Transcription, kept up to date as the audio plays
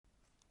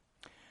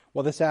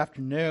Well, this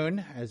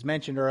afternoon, as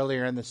mentioned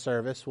earlier in the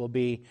service, we'll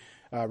be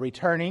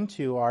returning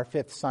to our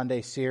fifth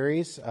Sunday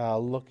series,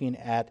 looking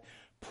at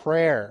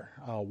prayer,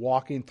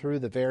 walking through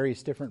the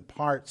various different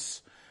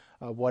parts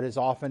of what is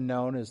often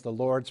known as the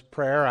Lord's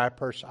Prayer. I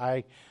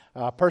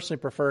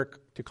personally prefer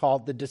to call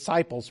it the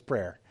disciples'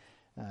 prayer.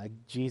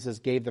 Jesus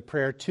gave the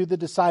prayer to the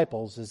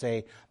disciples as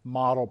a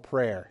model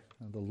prayer.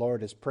 The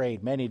Lord has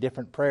prayed many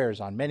different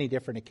prayers on many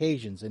different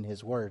occasions in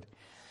His Word.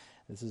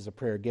 This is a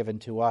prayer given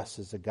to us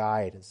as a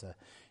guide, as a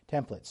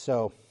template.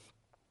 So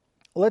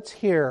let's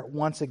hear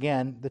once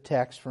again the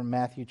text from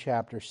Matthew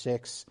chapter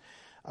 6,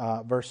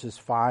 verses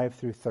 5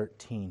 through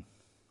 13.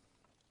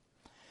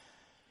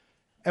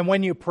 And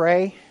when you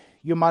pray,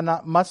 you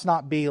must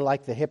not be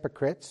like the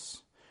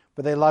hypocrites,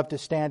 for they love to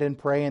stand and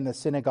pray in the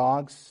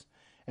synagogues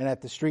and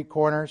at the street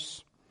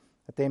corners,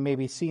 that they may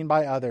be seen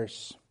by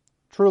others.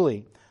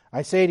 Truly,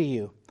 I say to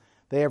you,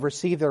 they have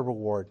received their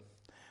reward.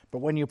 But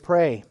when you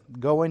pray,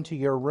 go into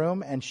your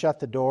room and shut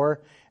the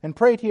door, and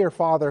pray to your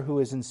Father who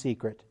is in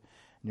secret.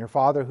 And your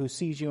Father who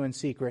sees you in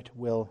secret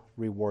will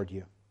reward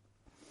you.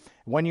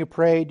 When you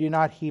pray, do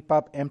not heap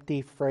up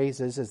empty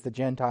phrases as the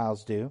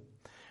Gentiles do,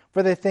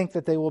 for they think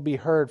that they will be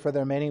heard for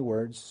their many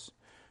words.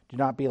 Do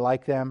not be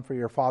like them, for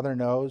your Father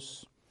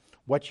knows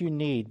what you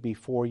need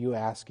before you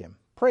ask Him.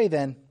 Pray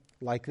then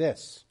like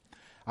this: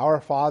 Our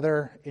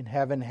Father in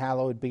heaven,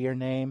 hallowed be your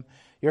name.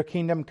 Your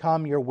kingdom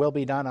come, your will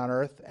be done on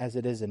earth as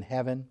it is in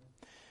heaven.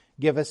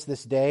 Give us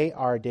this day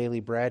our daily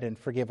bread, and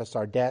forgive us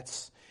our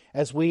debts,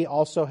 as we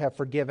also have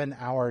forgiven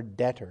our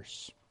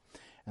debtors.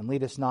 And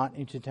lead us not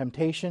into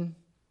temptation,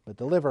 but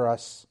deliver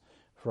us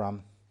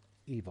from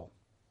evil.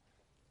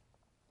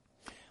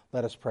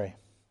 Let us pray.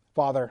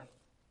 Father,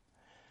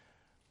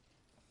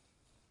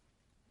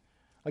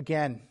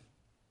 again,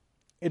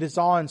 it is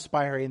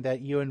awe-inspiring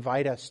that you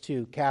invite us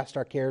to cast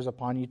our cares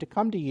upon you, to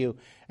come to you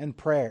in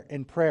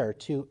prayer,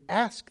 to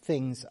ask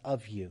things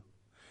of you,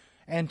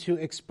 and to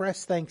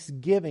express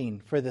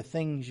thanksgiving for the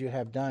things you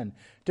have done,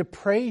 to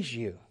praise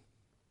you,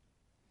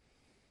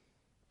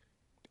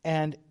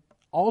 and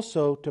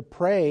also to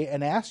pray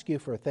and ask you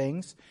for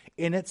things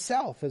in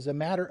itself as a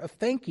matter of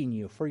thanking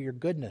you for your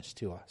goodness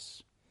to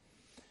us.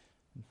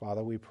 And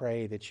Father, we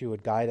pray that you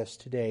would guide us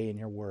today in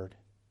your word.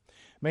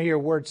 May your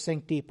word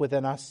sink deep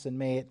within us, and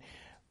may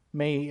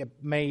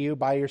you,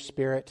 by your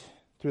Spirit,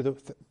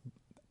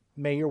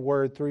 may your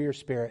word through your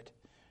Spirit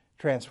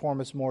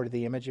transform us more to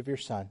the image of your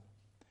Son.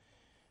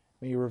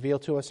 May you reveal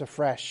to us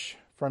afresh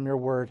from your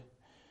word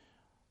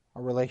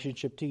our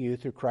relationship to you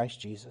through Christ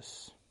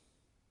Jesus.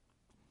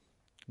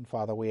 And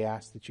Father, we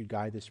ask that you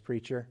guide this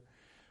preacher.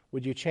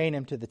 Would you chain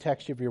him to the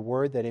text of your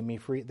word that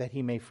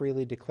he may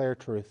freely declare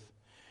truth,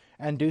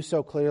 and do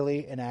so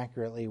clearly and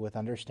accurately with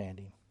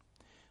understanding.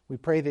 We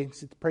pray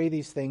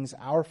these things,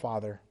 our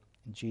Father,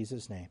 in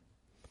Jesus' name.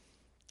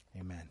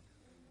 Amen.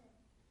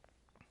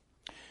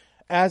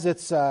 As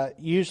it's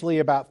usually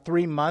about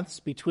 3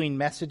 months between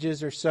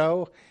messages or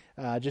so,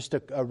 just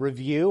a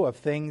review of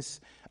things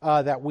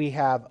that we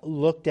have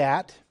looked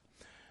at.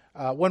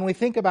 When we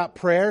think about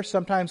prayer,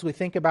 sometimes we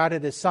think about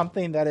it as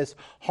something that is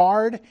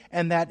hard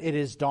and that it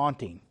is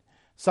daunting.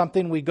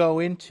 Something we go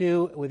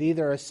into with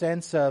either a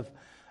sense of,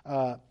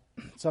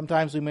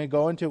 sometimes we may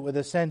go into it with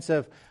a sense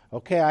of,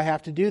 okay, I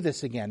have to do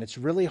this again. It's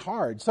really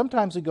hard.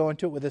 Sometimes we go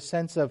into it with a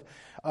sense of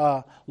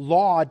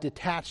law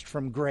detached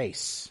from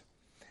grace.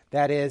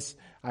 That is,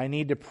 I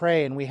need to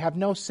pray, and we have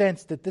no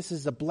sense that this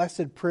is a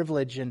blessed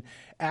privilege and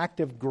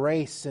act of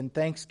grace and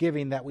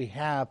thanksgiving that we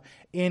have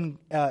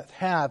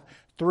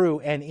through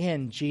and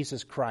in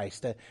Jesus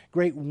Christ. A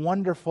great,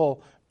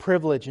 wonderful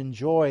privilege and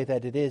joy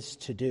that it is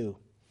to do.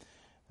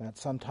 That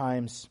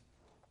sometimes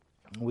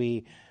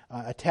we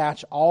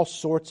attach all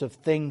sorts of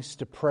things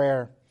to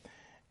prayer,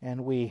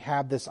 and we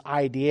have this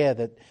idea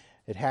that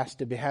it has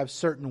to have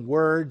certain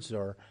words,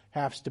 or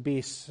has to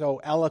be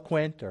so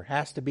eloquent, or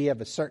has to be of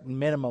a certain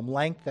minimum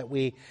length that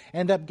we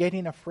end up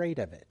getting afraid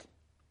of it.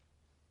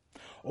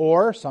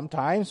 Or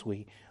sometimes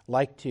we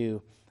like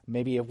to,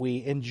 maybe if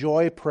we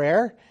enjoy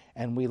prayer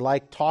and we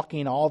like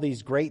talking all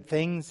these great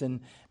things,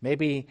 and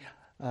maybe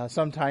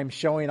sometimes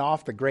showing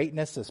off the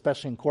greatness,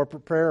 especially in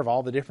corporate prayer, of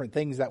all the different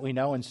things that we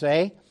know and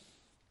say.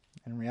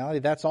 In reality,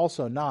 that's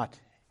also not,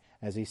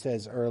 as he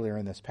says earlier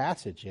in this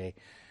passage, an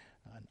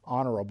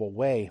honorable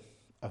way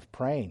of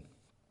praying.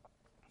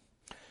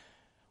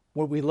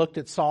 When we looked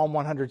at Psalm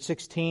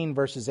 116,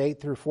 verses 8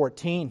 through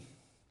 14,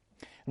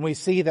 and we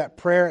see that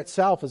prayer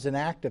itself is an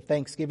act of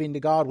thanksgiving to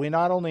God. We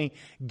not only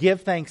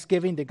give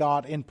thanksgiving to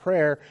God in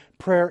prayer,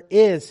 prayer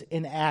is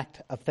an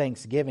act of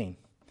thanksgiving.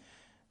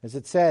 As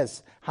it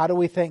says, how do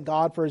we thank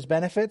God for His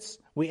benefits?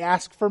 We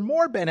ask for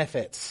more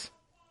benefits.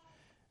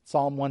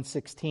 Psalm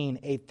 116,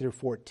 8 through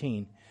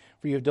 14.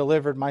 For you have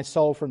delivered my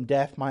soul from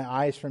death, my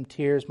eyes from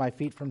tears, my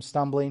feet from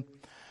stumbling.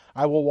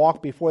 I will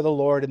walk before the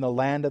Lord in the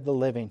land of the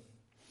living.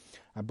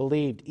 I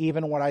believed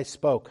even what I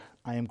spoke.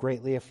 I am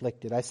greatly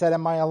afflicted. I said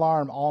in my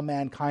alarm, all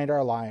mankind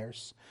are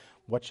liars.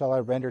 What shall I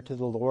render to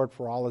the Lord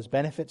for all His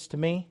benefits to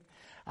me?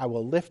 I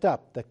will lift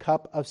up the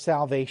cup of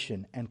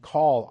salvation and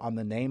call on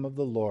the name of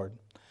the Lord.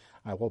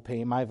 I will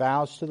pay my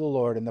vows to the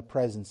Lord in the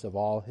presence of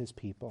all his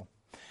people.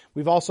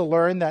 We've also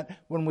learned that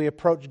when we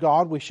approach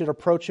God, we should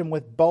approach him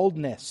with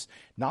boldness,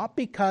 not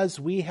because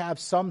we have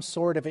some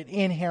sort of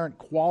inherent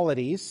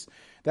qualities,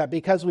 that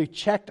because we've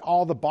checked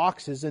all the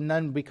boxes, and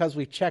then because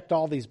we've checked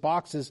all these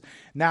boxes,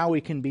 now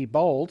we can be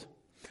bold.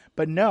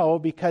 But no,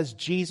 because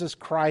Jesus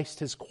Christ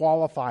has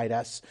qualified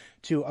us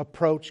to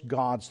approach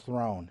God's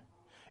throne.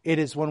 It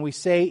is when we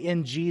say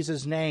in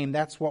Jesus' name,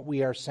 that's what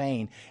we are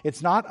saying.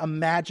 It's not a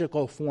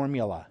magical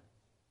formula.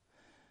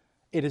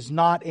 It is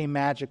not a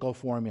magical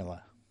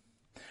formula.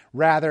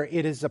 Rather,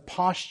 it is a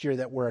posture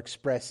that we're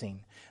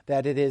expressing,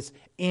 that it is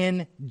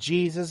in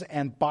Jesus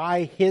and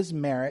by his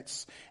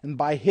merits and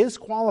by his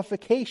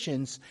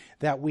qualifications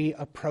that we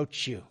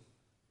approach you.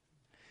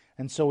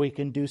 And so we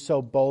can do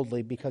so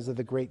boldly because of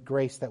the great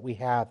grace that we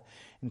have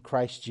in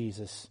Christ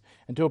Jesus.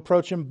 And to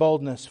approach him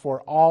boldness for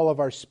all of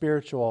our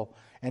spiritual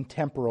and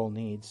temporal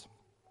needs.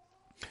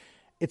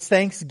 It's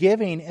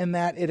thanksgiving in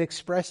that it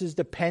expresses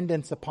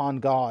dependence upon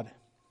God.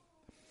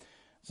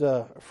 There's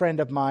a friend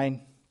of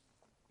mine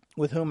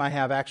with whom I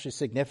have actually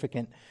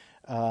significant,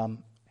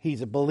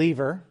 he's a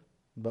believer,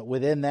 but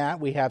within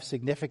that we have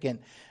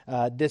significant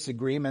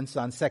disagreements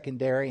on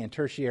secondary and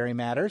tertiary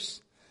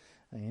matters.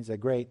 And he's a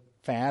great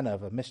fan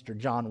of Mr.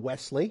 John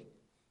Wesley.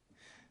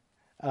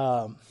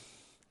 But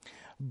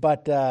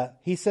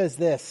he says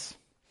this.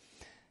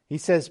 He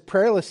says,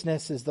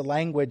 prayerlessness is the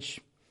language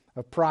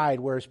of pride,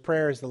 whereas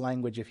prayer is the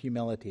language of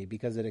humility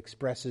because it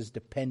expresses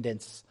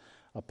dependence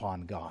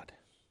upon God.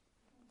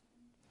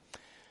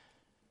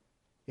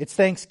 It's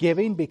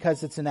thanksgiving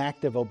because it's an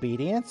act of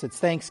obedience. It's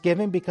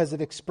thanksgiving because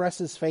it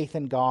expresses faith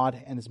in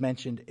God, and as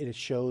mentioned, it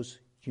shows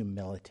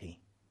humility.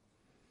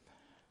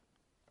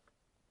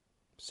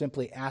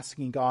 Simply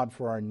asking God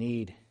for our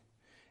need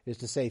is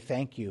to say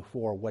thank you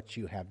for what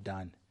you have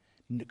done,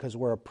 because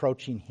we're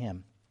approaching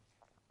him.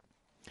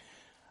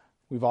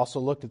 We've also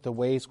looked at the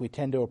ways we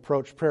tend to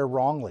approach prayer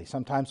wrongly.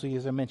 Sometimes,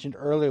 as I mentioned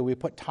earlier, we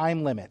put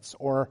time limits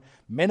or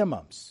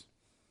minimums.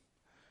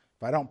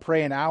 If I don't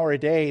pray an hour a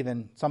day,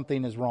 then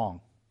something is wrong.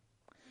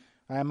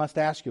 I must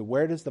ask you,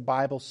 where does the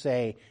Bible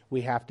say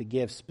we have to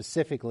give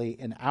specifically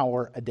an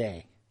hour a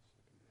day?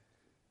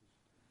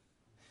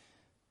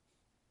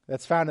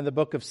 That's found in the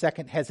book of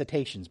Second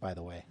Hesitations, by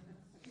the way.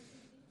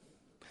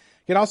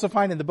 You can also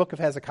find in the book of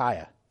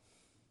Hezekiah.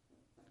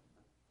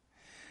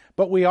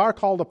 But we are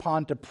called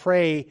upon to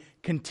pray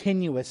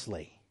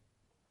continuously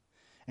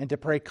and to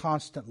pray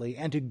constantly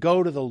and to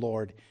go to the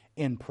Lord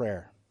in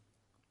prayer.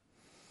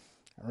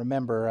 I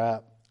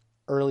remember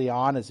early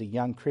on as a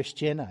young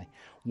Christian, I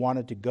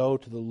wanted to go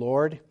to the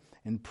Lord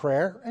in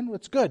prayer. And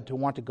it's good to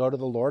want to go to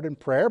the Lord in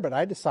prayer, but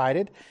I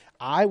decided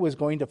I was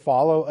going to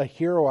follow a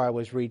hero I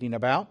was reading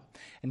about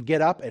and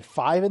get up at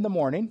 5 in the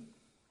morning.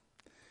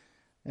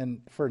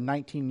 And for a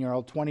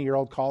 19-year-old,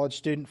 20-year-old college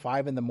student,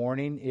 5 in the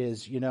morning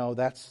is,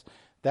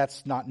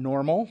 that's not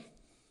normal.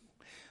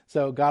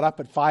 So got up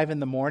at 5 in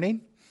the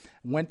morning,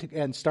 went to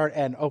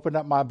and opened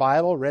up my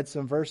Bible, read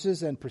some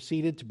verses, and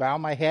proceeded to bow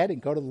my head and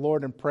go to the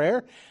Lord in prayer.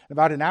 And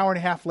about an hour and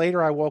a half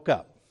later, I woke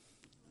up.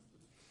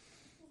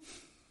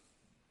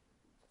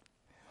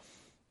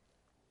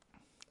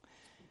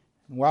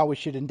 While we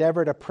should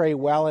endeavor to pray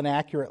well and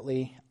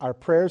accurately, our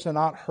prayers are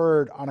not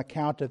heard on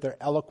account of their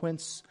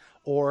eloquence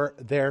or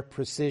their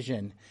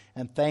precision.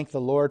 And thank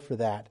the Lord for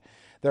that.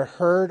 They're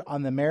heard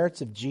on the merits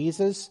of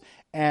Jesus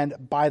and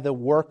by the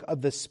work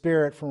of the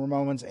Spirit from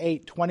Romans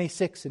 8,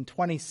 26 and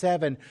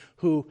 27,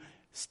 who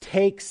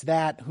takes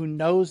that, who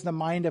knows the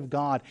mind of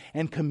God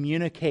and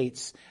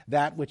communicates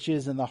that which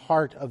is in the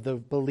heart of the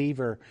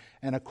believer,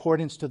 and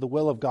accordance to the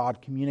will of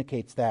God,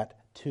 communicates that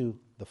to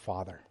the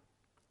Father.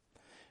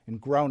 And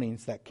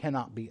groanings that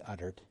cannot be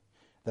uttered,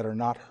 that are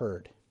not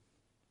heard.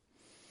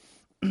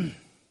 And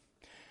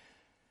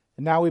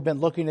now we've been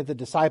looking at the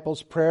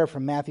disciples' prayer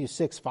from Matthew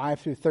 6, 5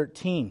 through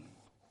 13.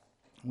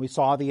 We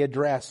saw the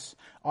address,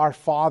 Our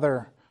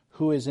Father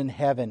who is in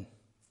heaven.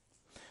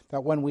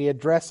 That when we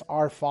address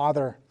our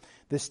Father,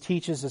 this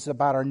teaches us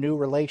about our new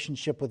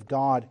relationship with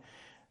God,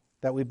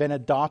 that we've been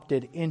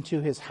adopted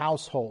into his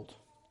household.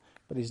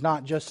 But he's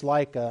not just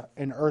like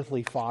an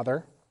earthly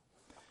father.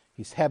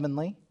 He's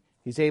heavenly.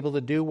 He's able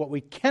to do what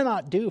we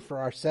cannot do for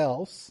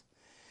ourselves.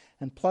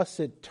 And plus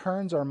it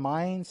turns our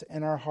minds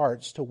and our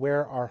hearts to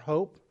where our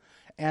hope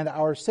and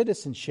our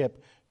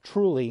citizenship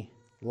truly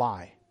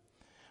lie.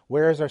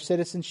 Where is our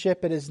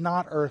citizenship? It is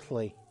not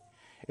earthly.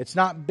 It's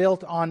not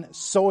built on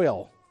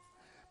soil,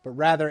 but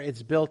rather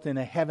it's built in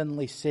a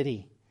heavenly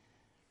city.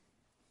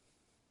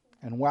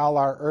 And while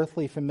our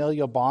earthly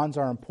familial bonds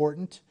are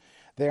important,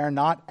 they are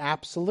not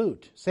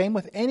absolute. Same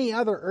with any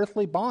other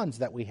earthly bonds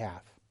that we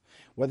have,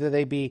 whether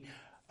they be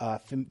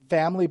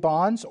family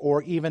bonds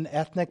or even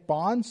ethnic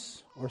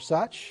bonds or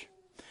such,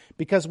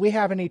 because we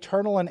have an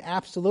eternal and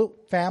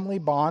absolute family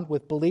bond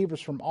with believers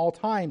from all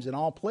times and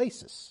all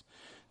places.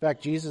 In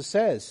fact, Jesus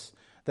says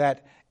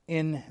that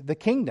in the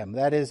kingdom,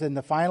 that is in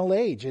the final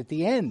age, at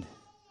the end,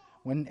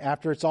 when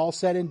after it's all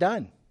said and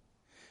done,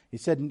 he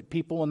said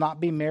people will not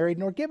be married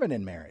nor given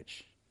in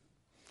marriage.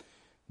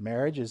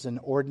 Marriage is an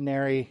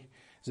ordinary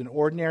is an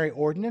ordinary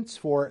ordinance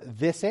for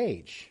this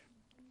age.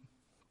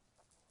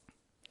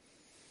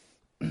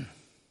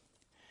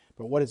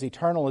 But what is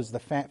eternal is the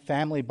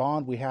family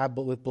bond we have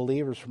with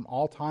believers from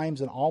all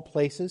times and all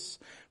places,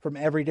 from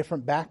every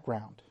different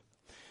background.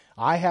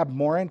 I have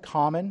more in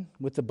common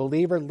with the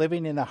believer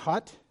living in a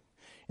hut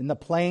in the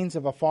plains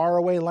of a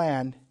faraway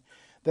land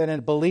than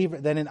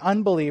an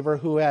unbeliever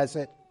who has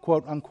at,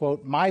 quote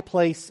unquote, my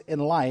place in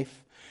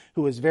life,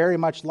 who is very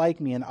much like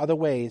me in other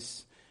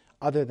ways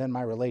other than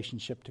my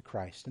relationship to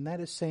Christ. And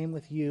that is same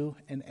with you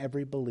and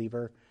every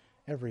believer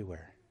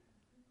everywhere.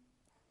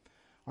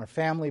 Our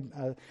family,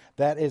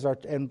 that is our,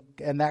 and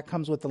that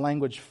comes with the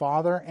language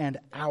Father and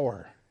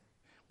our.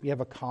 We have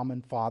a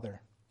common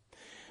Father.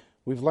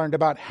 We've learned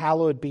about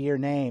hallowed be your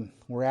name.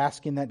 We're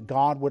asking that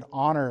God would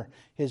honor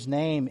His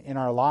name in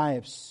our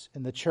lives,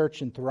 in the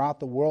church and throughout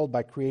the world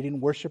by creating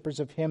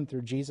worshipers of Him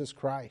through Jesus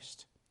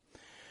Christ.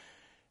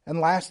 And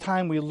last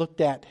time we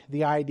looked at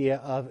the idea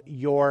of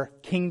your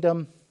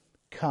kingdom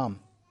come.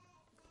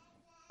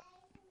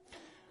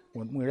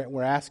 When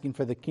we're asking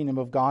for the kingdom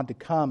of God to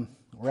come,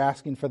 we're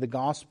asking for the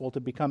gospel to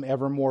become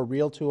ever more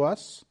real to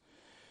us,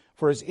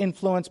 for His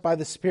influence by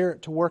the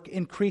Spirit to work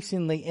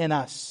increasingly in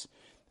us,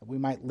 that we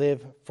might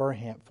live for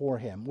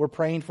Him. We're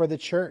praying for the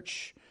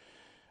church,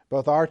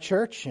 both our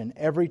church and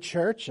every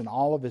church and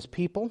all of His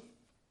people,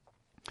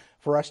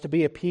 for us to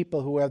be a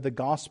people who have the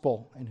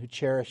gospel and who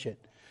cherish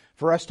it,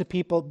 for us to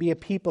be a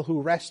people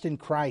who rest in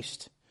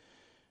Christ,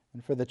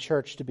 and for the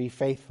church to be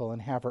faithful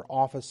and have her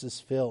offices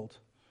filled,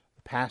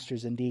 the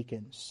pastors and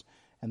deacons,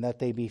 and that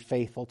they be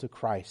faithful to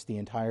Christ, the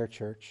entire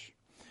church,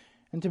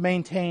 and to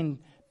maintain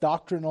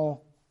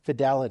doctrinal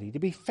fidelity, to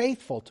be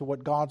faithful to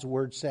what God's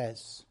Word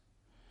says,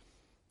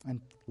 and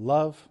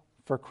love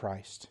for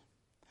Christ.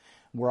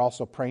 We're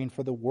also praying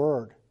for the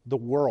world,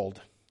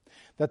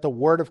 that the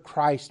Word of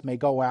Christ may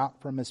go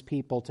out from His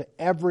people to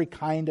every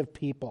kind of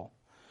people.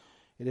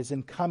 It is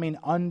in coming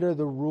under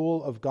the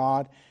rule of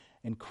God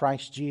in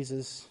Christ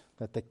Jesus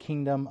that the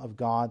kingdom of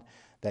God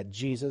that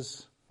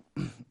Jesus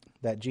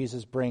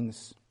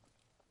brings,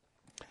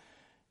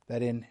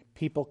 that in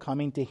people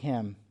coming to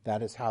Him,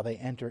 that is how they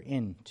enter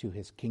into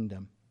His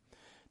kingdom.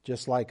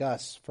 Just like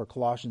us, for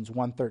Colossians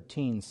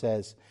 1:13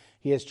 says,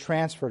 He has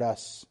transferred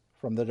us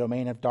from the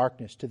domain of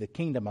darkness to the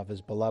kingdom of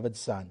His beloved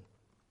Son.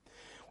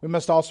 We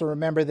must also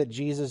remember that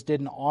Jesus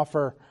didn't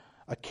offer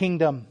a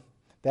kingdom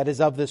that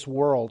is of this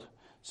world,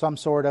 some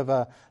sort of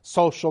a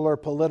social or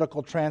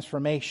political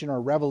transformation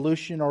or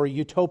revolution or a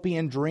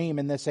utopian dream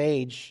in this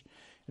age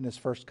in His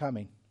first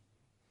coming.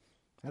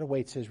 That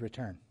awaits His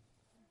return.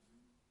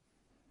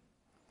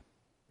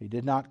 He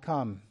did not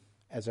come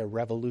as a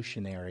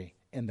revolutionary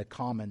in the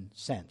common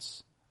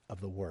sense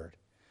of the word.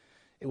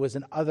 It was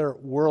an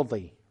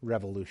otherworldly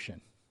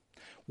revolution,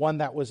 one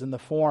that was in the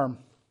form,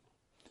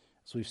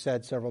 as we've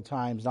said several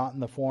times, not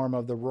in the form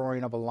of the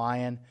roaring of a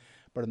lion,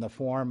 but in the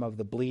form of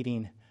the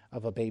bleating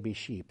of a baby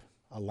sheep,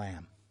 a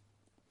lamb.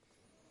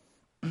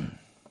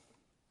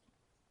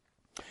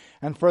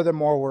 And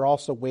furthermore, we're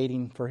also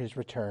waiting for His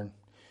return.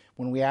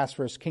 When we ask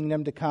for His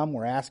kingdom to come,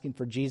 we're asking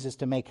for Jesus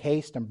to make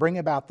haste and bring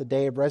about the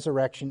day of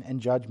resurrection and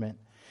judgment.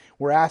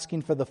 We're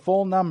asking for the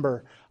full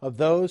number of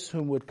those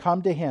who would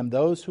come to Him,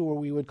 those who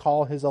we would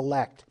call His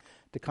elect,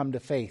 to come to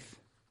faith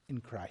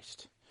in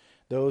Christ.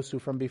 Those who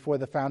from before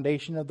the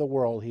foundation of the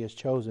world He has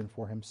chosen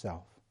for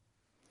Himself.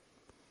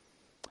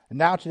 And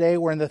now today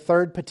we're in the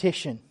third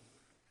petition.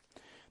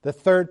 The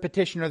third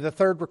petition, or the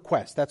third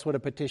request. That's what a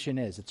petition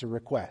is. It's a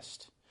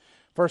request.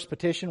 First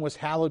petition was,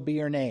 hallowed be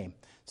your name.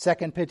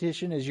 Second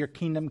petition is, your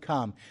kingdom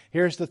come.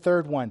 Here's the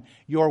third one.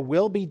 Your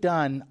will be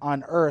done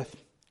on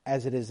earth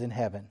as it is in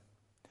heaven.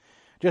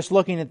 Just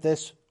looking at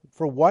this,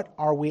 for what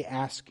are we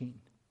asking?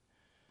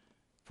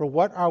 For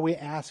what are we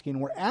asking?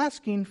 We're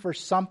asking for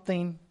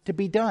something to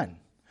be done.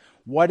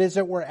 What is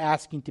it we're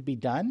asking to be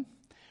done?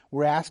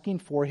 We're asking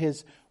for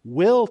His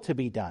will to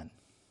be done.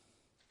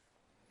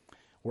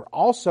 We're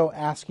also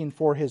asking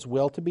for His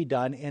will to be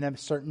done in a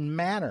certain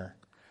manner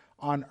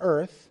on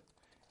earth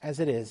as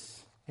it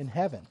is in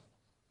heaven.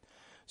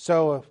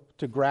 So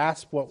to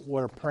grasp what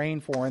we're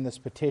praying for in this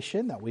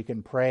petition, that we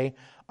can pray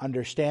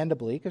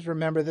understandably, because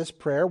remember this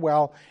prayer,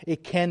 while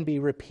it can be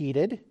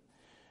repeated,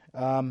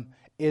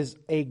 is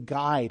a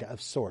guide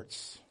of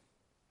sorts.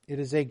 It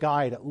is a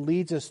guide. It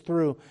leads us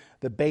through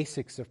the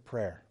basics of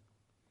prayer,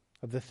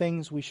 of the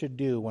things we should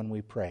do when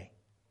we pray.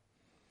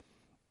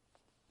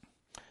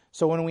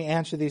 So when we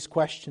answer these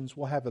questions,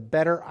 we'll have a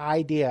better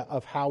idea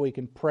of how we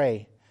can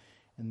pray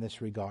in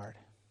this regard.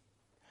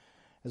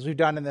 As we've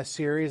done in this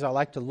series, I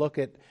like to look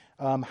at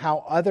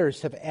how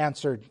others have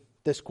answered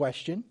this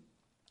question.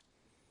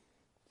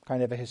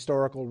 Kind of a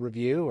historical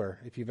review, or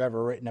if you've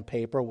ever written a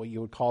paper, what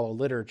you would call a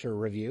literature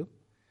review.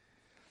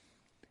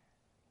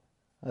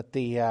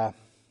 And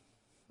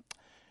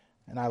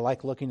I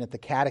like looking at the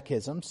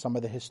catechisms, some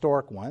of the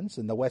historic ones,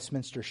 and the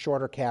Westminster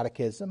Shorter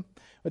Catechism,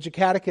 which a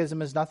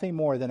catechism is nothing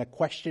more than a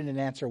question and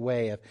answer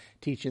way of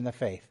teaching the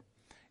faith.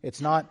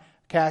 It's not,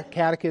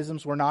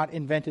 catechisms were not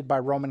invented by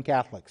Roman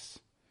Catholics.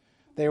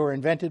 They were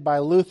invented by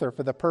Luther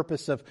for the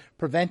purpose of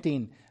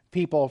preventing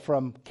people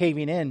from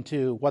caving in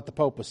to what the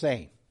Pope was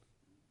saying.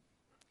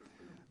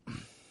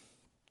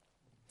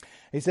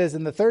 He says,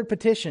 in the third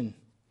petition,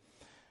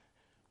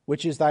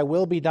 which is thy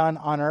will be done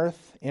on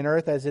earth, in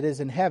earth as it is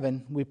in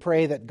heaven, we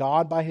pray that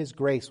God by his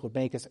grace would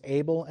make us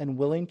able and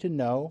willing to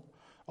know,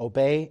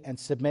 obey, and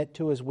submit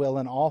to his will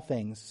in all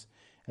things,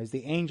 as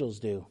the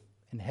angels do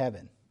in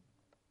heaven.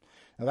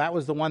 Now that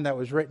was the one that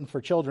was written for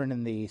children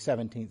in the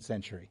 17th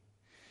century.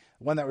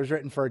 The one that was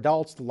written for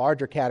adults, the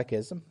larger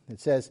catechism. It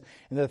says,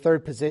 in the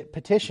third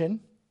petition,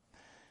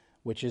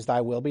 which is thy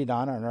will be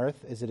done on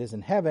earth as it is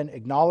in heaven,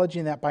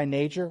 acknowledging that by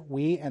nature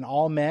we and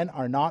all men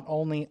are not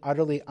only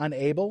utterly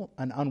unable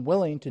and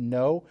unwilling to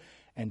know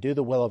and do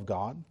the will of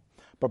God,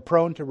 but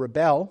prone to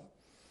rebel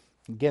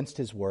against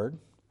his word,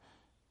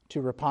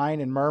 to repine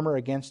and murmur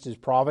against his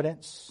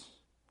providence,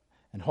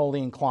 and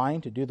wholly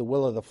inclined to do the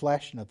will of the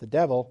flesh and of the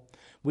devil,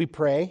 we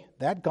pray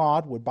that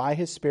God would by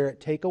his Spirit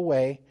take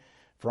away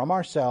from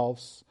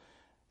ourselves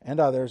and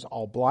others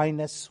all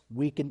blindness,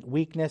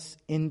 weakness,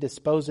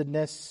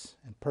 indisposedness,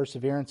 and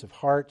perseverance of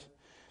heart,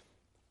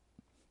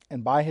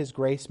 and by his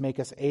grace make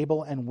us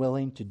able and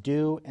willing to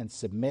do and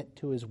submit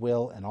to his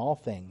will in all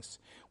things,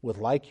 with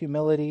like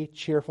humility,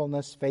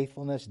 cheerfulness,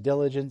 faithfulness,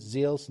 diligence,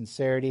 zeal,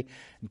 sincerity,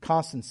 and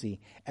constancy,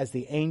 as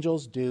the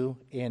angels do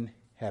in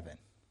heaven.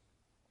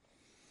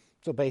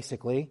 So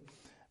basically,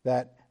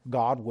 that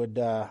God would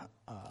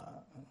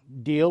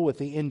deal with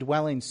the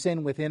indwelling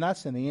sin within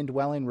us and the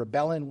indwelling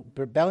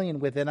rebellion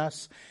within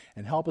us,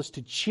 and help us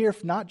to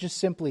not just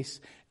simply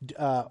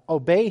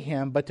obey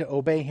him, but to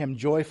obey him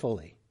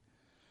joyfully.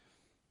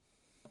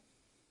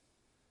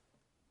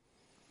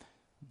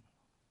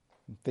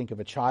 Think of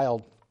a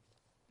child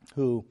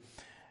who,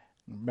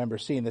 I remember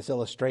seeing this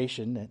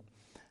illustration, that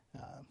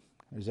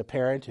there's a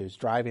parent who's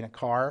driving a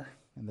car,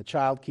 and the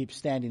child keeps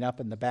standing up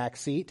in the back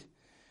seat.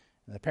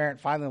 The parent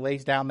finally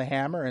lays down the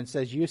hammer and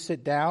says, you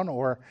sit down,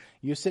 or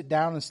you sit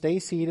down and stay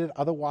seated,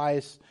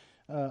 otherwise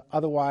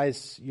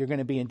you're going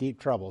to be in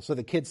deep trouble. So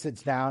the kid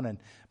sits down and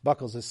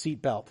buckles his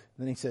seatbelt.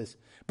 Then he says,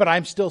 but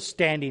I'm still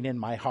standing in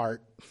my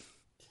heart.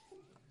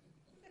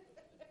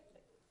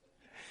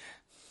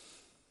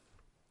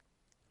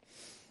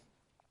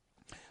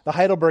 The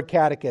Heidelberg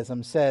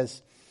Catechism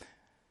says,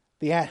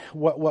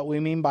 what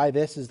we mean by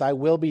this is, thy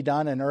will be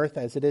done on earth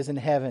as it is in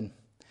heaven.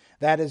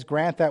 That is,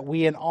 grant that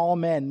we and all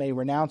men may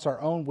renounce our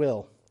own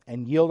will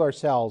and yield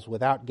ourselves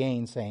without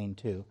gainsaying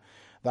to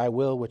thy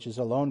will, which is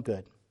alone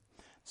good,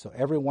 so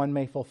every one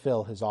may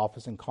fulfill his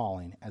office and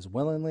calling as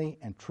willingly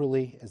and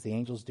truly as the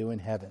angels do in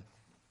heaven.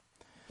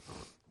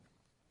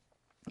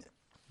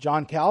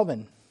 John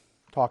Calvin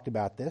talked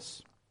about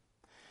this.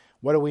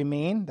 What do we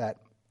mean? That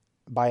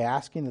by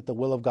asking that the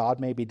will of God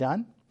may be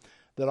done,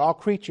 that all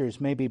creatures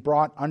may be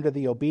brought under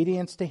the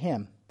obedience to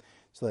him,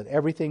 so that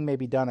everything may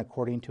be done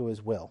according to his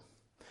will.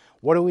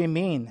 What do we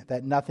mean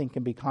that nothing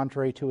can be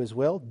contrary to his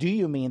will? Do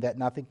you mean that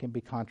nothing can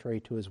be contrary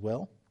to his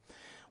will?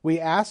 We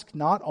ask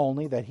not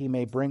only that he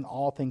may bring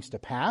all things to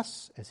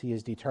pass, as he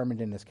is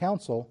determined in his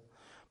counsel,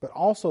 but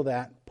also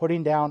that,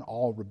 putting down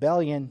all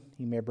rebellion,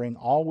 he may bring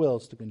all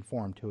wills to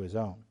conform to his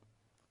own.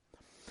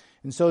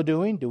 In so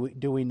doing,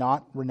 do we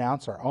not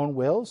renounce our own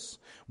wills?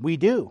 We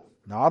do,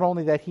 not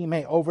only that he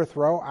may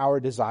overthrow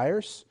our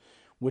desires,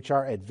 which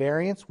are at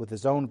variance with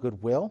his own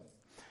good will,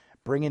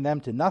 bringing them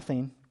to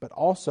nothing, but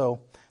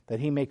also that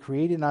he may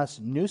create in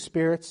us new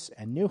spirits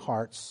and new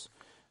hearts,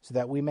 so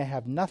that we may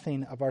have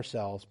nothing of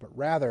ourselves, but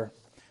rather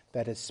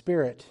that his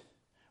Spirit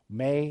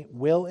may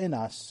will in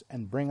us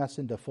and bring us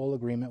into full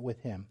agreement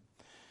with him.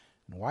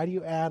 And why do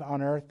you add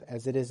on earth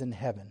as it is in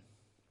heaven?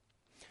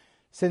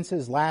 Since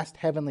his last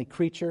heavenly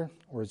creature,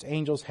 or his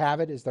angels, have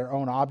it as their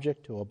own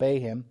object to obey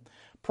him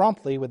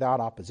promptly without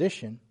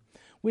opposition,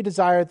 we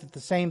desire that the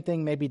same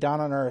thing may be done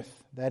on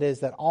earth, that is,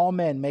 that all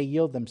men may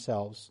yield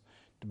themselves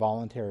to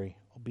voluntary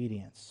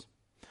obedience.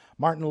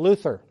 Martin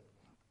Luther,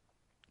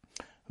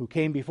 who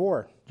came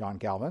before John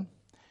Calvin,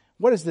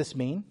 what does this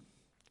mean?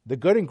 The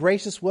good and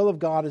gracious will of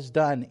God is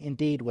done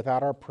indeed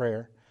without our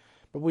prayer,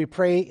 but we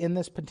pray in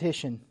this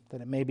petition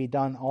that it may be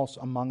done also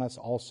among us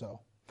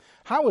also.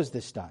 How is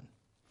this done?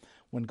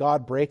 When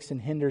God breaks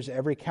and hinders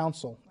every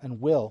counsel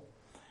and will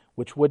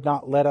which would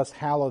not let us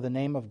hallow the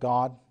name of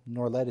God,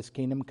 nor let his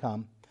kingdom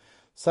come,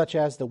 such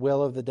as the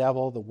will of the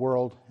devil, the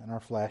world, and our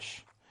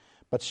flesh,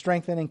 but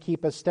strengthen and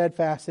keep us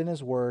steadfast in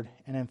his word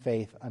and in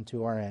faith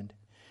unto our end.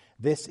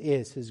 This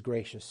is his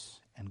gracious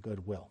and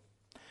good will.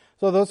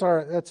 So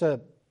that's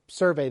a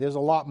survey. There's a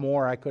lot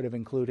more I could have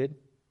included,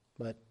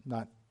 but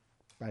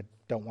I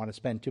don't want to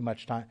spend too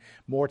much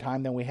more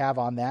time than we have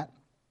on that.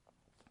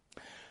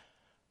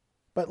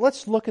 But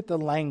let's look at the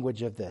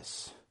language of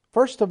this.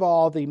 First of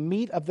all, the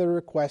meat of the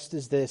request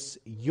is this: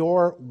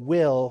 your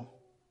will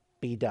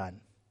be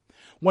done.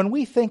 When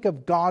we think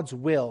of God's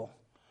will,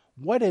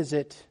 what is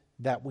it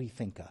that we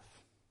think of?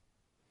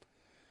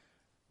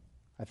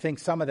 I think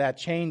some of that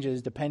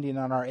changes depending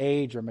on our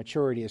age or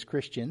maturity as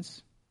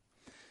Christians.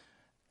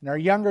 In our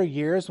younger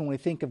years, when we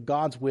think of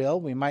God's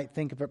will, we might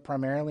think of it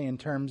primarily in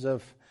terms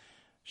of,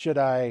 should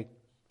I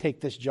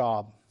take this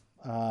job?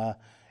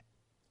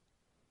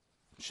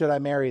 should I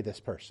marry this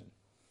person?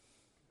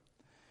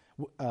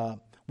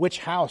 Which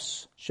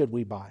house should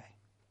we buy?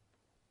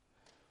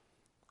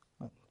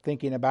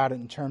 Thinking about it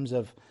in terms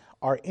of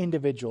our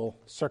individual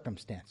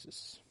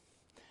circumstances.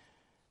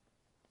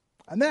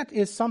 And that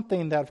is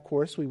something that, of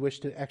course, we wish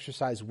to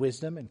exercise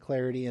wisdom and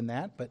clarity in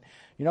that. But,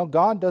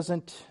 God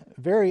doesn't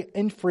very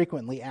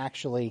infrequently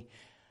actually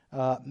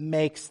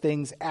makes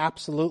things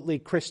absolutely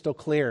crystal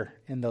clear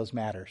in those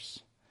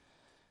matters.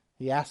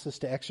 He asks us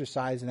to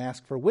exercise and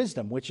ask for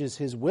wisdom, which is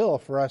His will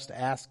for us to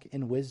ask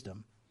in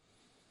wisdom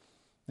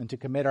and to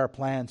commit our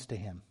plans to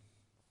Him.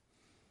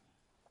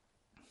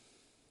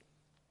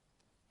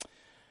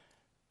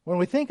 When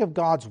we think of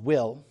God's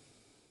will,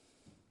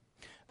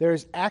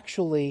 there's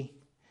actually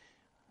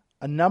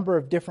a number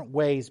of different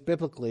ways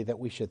biblically that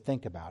we should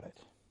think about it.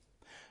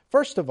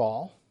 First of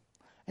all,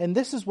 and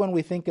this is when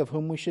we think of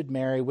whom we should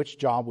marry, which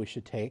job we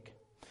should take,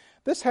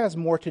 this has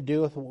more to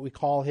do with what we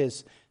call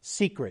His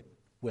secret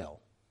will.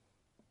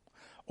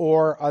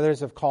 Or others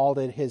have called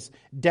it His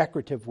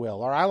decorative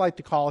will, or I like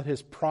to call it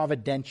His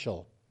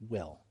providential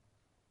will.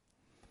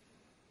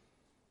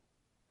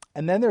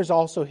 And then there's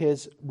also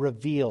His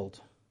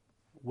revealed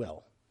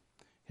will.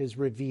 His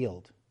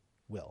revealed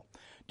will.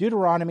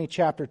 Deuteronomy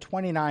chapter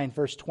 29,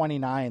 verse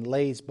 29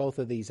 lays both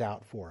of these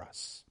out for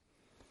us.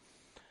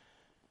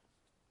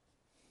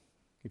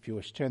 If you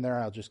wish to turn there,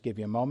 I'll just give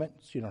you a moment,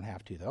 so you don't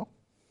have to, though.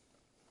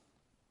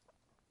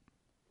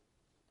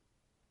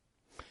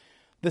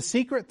 The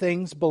secret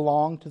things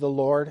belong to the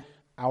Lord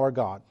our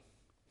God,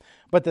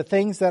 but the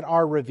things that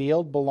are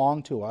revealed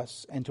belong to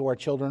us and to our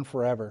children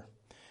forever,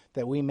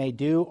 that we may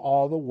do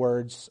all the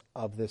words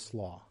of this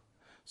law.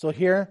 So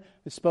here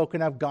is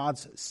spoken of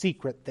God's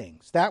secret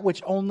things, that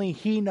which only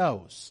He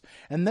knows.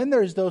 And then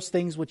there's those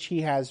things which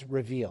He has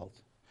revealed.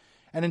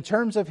 And in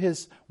terms of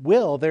His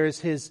will,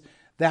 there's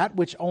that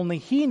which only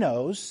He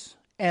knows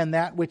and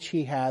that which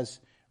He has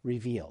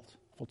revealed.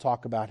 We'll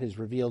talk about His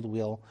revealed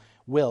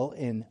will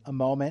in a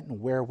moment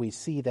and where we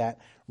see that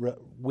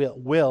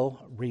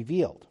will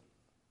revealed.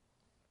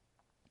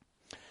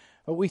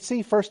 But we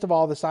see, first of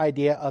all, this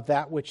idea of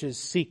that which is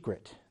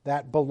secret,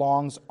 that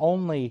belongs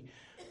only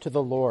to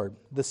the Lord.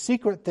 The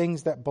secret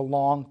things that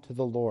belong to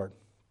the Lord.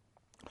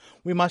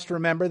 We must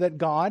remember that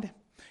God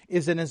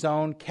is in His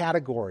own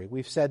category.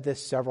 We've said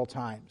this several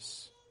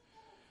times.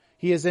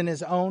 He is in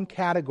His own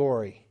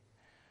category.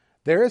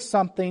 There is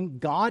something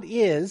God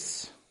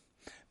is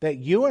that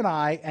you and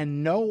I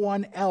and no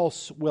one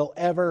else will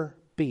ever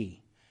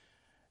be.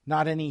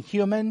 Not any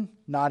human,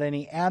 not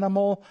any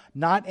animal,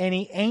 not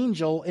any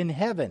angel in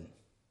heaven.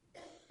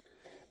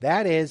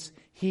 That is,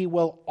 He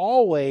will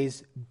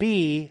always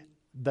be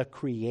the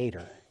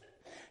Creator.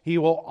 He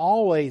will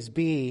always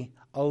be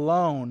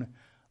alone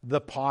the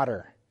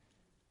potter.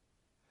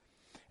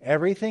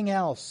 Everything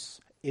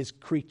else is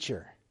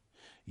creature.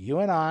 You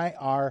and I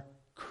are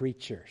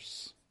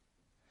creatures.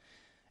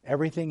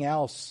 Everything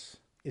else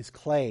is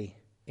clay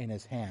in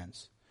His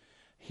hands.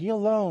 He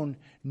alone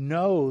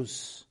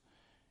knows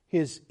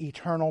His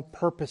eternal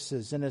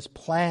purposes and His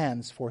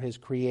plans for His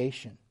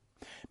creation.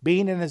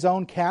 Being in His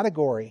own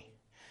category,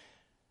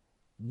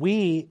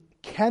 we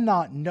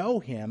cannot know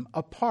Him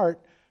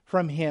apart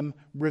from Him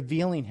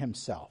revealing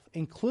Himself,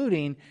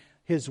 including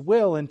His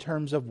will in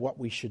terms of what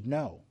we should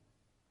know.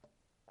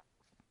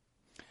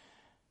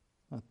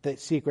 The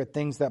secret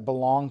things that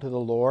belong to the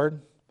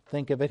Lord,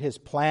 think of it, His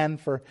plan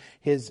for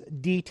His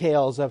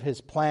details of His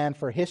plan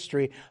for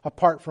history,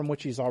 apart from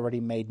which He's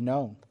already made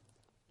known.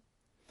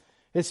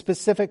 His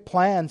specific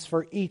plans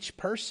for each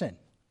person.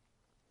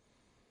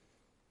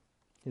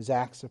 His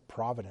acts of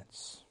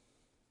providence.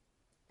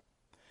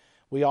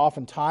 We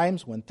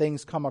oftentimes, when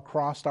things come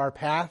across our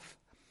path,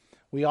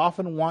 we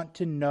often want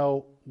to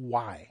know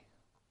why.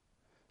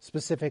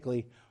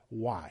 Specifically,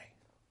 why.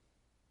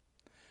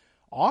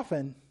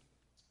 Often,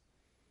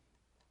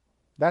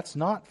 that's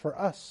not for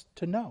us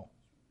to know.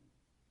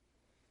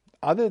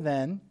 Other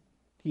than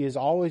He is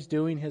always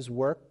doing His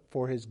work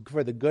for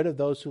the good of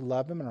those who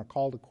love Him and are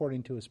called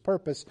according to His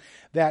purpose.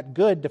 That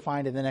good,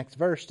 defined in the next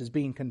verse, is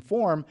being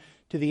conformed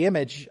to the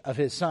image of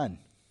His Son.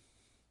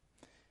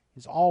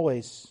 He's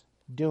always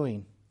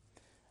doing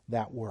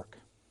that work.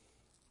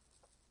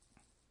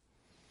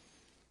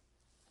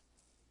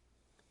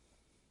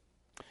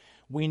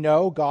 We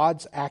know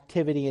God's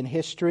activity in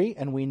history,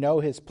 and we know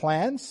His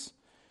plans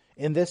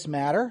in this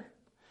matter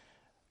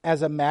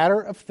as a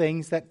matter of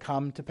things that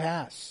come to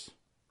pass.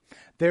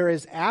 There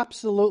is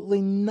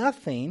absolutely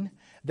nothing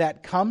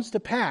that comes to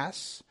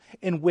pass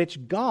in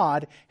which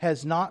God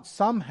has not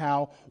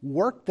somehow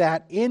worked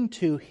that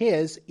into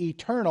His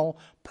eternal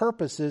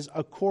purposes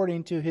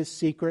according to His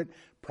secret,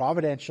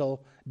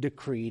 providential,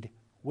 decreed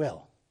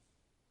will.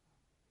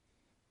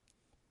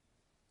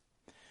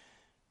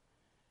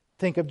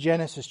 Think of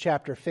Genesis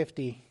chapter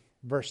 50,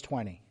 verse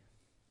 20.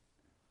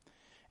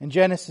 In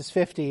Genesis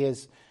 50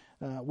 is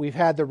we've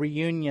had the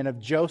reunion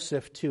of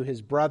Joseph to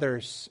his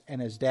brothers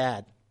and his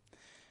dad.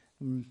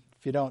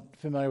 If you don't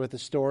familiar with the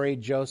story,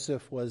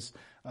 Joseph was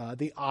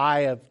the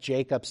eye of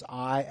Jacob's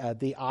eye,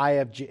 the eye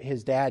of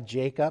his dad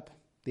Jacob.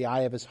 the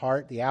eye of his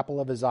heart, the apple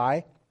of his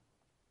eye.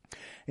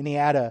 And he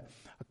had a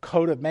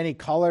coat of many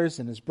colors,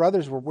 and his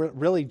brothers were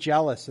really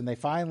jealous, and they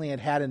finally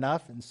had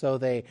enough, and so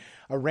they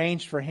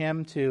arranged for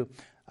him to,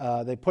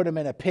 they put him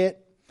in a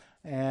pit,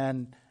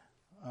 and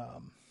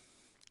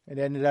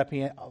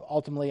he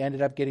ultimately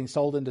ended up getting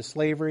sold into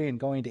slavery and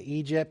going to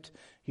Egypt.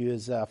 He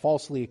was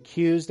falsely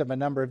accused of a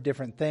number of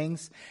different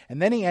things,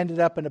 and then he ended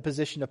up in a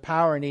position of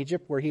power in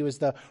Egypt where he was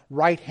the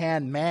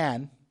right-hand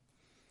man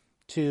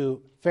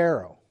to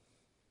Pharaoh.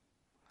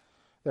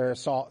 There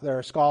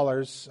are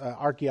scholars,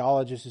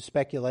 archaeologists who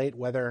speculate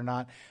whether or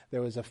not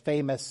there was a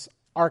famous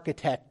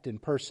architect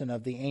and person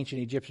of the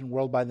ancient Egyptian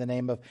world by the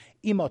name of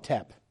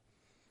Imhotep,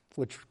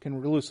 which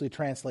can loosely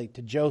translate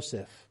to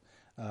Joseph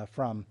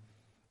from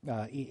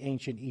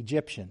ancient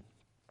Egyptian.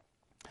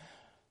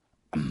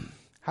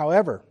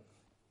 However,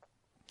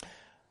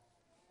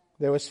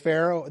 there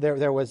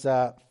was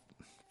a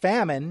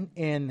famine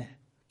in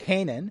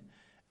Canaan,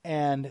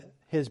 and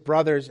his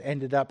brothers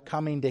ended up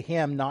coming to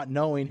him, not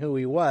knowing who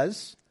he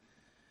was,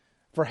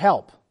 for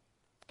help,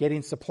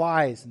 getting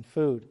supplies and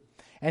food.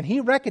 And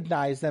he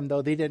recognized them,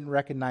 though they didn't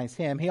recognize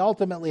him. He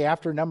ultimately,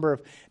 after a number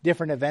of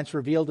different events,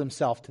 revealed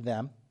himself to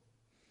them.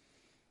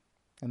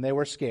 And they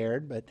were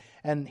scared.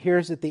 And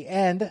here's at the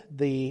end,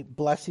 the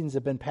blessings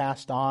have been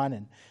passed on,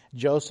 and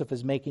Joseph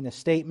is making a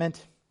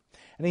statement.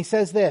 And he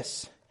says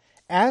this,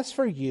 "As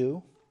for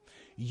you,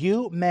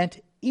 you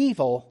meant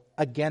evil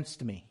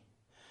against me,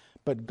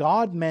 but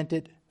God meant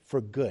it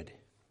for good,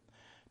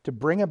 to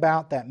bring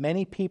about that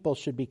many people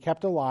should be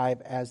kept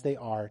alive as they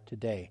are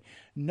today."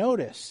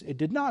 Notice, he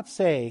did not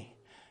say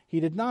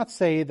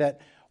that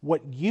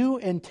what you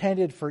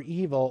intended for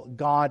evil,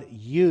 God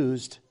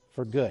used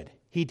for good.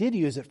 He did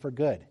use it for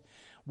good.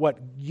 What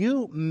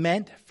you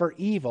meant for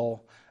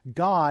evil,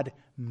 God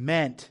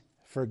meant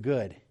for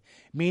good.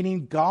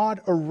 Meaning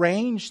God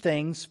arranged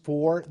things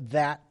for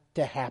that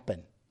to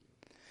happen.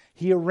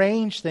 He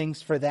arranged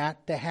things for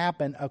that to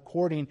happen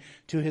according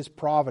to His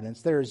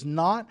providence. There is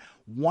not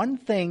one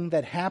thing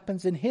that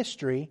happens in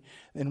history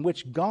in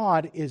which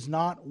God is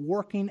not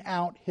working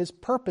out His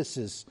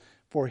purposes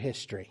for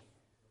history.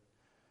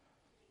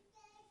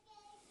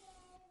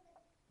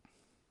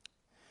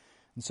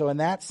 And so in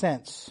that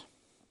sense,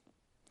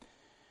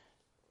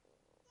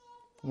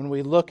 when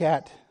we look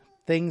at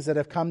things that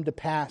have come to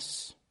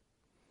pass,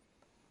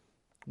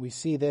 we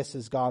see this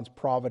as God's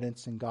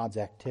providence and God's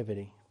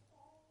activity.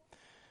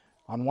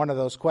 On one of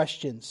those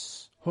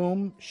questions,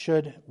 whom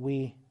should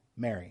we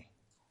marry?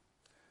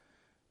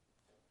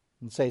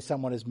 And say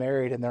someone is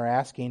married and they're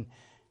asking,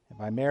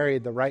 have I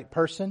married the right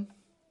person?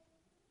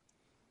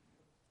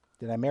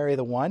 Did I marry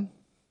the one?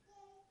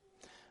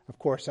 Of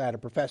course, I had a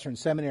professor in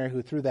seminary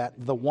who threw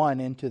the one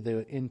into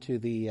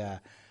that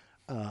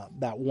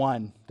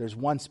one. There's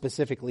one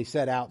specifically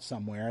set out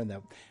somewhere, and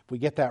if we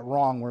get that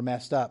wrong, we're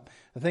messed up.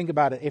 But think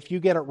about it. If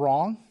you get it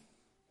wrong,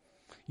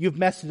 you've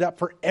messed it up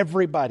for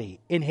everybody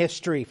in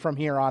history from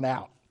here on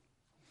out.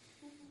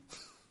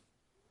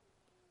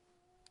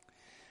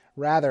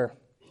 Rather,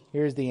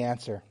 here's the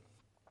answer.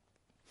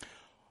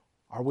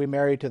 Are we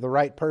married to the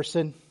right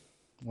person?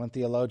 One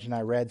theologian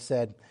I read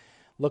said,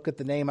 look at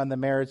the name on the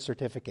marriage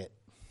certificate.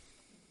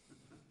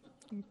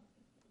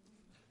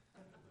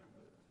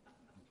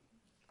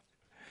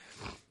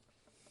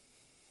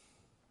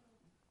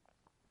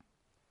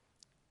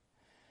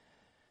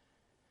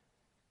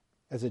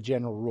 As a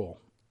general rule.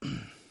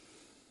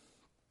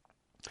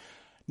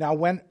 Now,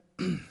 when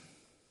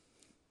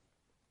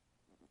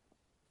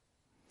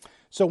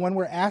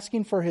we're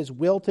asking for His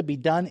will to be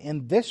done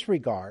in this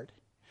regard,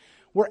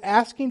 we're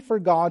asking for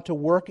God to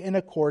work in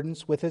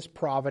accordance with His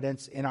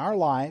providence in our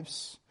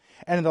lives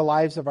and in the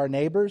lives of our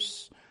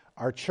neighbors,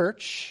 our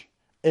church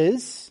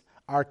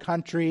our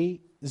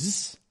country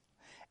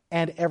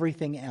and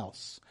everything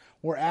else.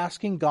 We're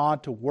asking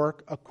God to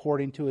work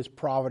according to His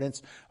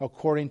providence,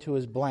 according to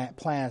His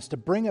plans, to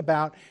bring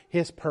about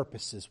His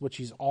purposes, which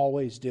He's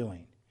always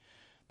doing.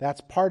 That's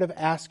part of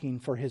asking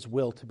for His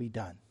will to be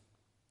done.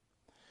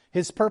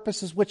 His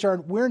purposes, which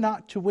we're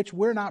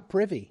not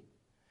privy.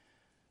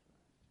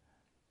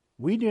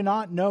 We do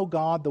not know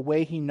God the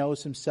way He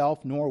knows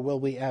Himself, nor will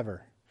we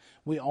ever.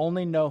 We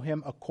only know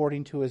Him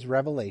according to His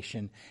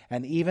revelation,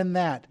 and even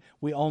that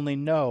we only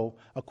know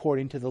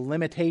according to the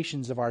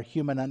limitations of our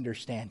human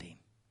understanding,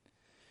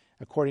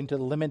 according to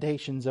the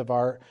limitations of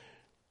our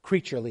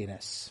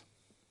creatureliness.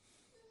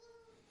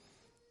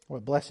 Well,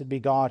 blessed be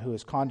God who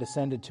has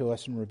condescended to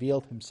us and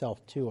revealed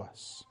Himself to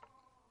us.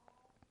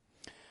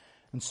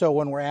 And so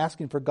when we're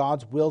asking for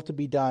God's will to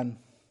be done,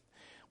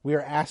 we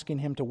are asking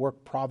Him to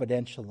work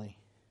providentially.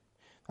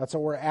 That's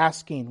what we're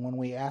asking when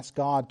we ask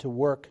God to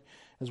work,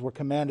 as we're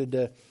commanded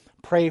to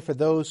pray for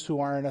those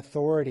who are in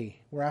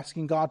authority. We're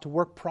asking God to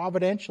work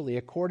providentially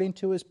according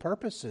to His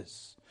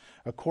purposes,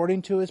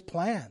 according to His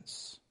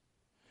plans.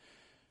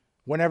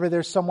 Whenever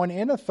there's someone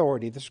in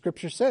authority, the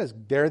Scripture says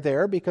they're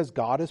there because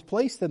God has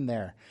placed them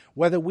there,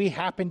 whether we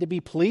happen to be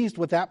pleased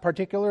with that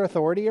particular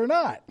authority or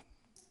not.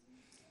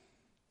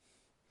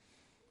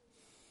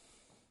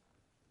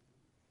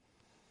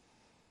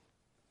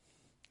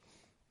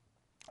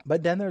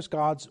 But then there's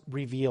God's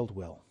revealed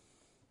will.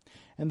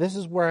 And this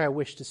is where I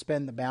wish to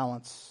spend the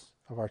balance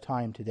of our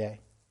time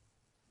today.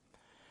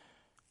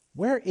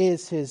 Where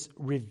is his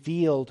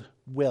revealed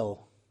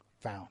will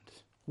found?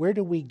 Where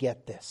do we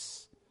get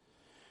this?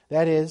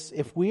 That is,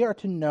 if we are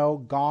to know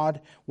God,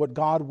 what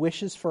God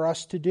wishes for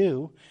us to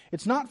do,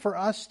 it's not for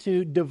us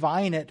to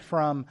divine it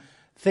from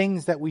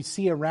things that we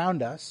see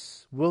around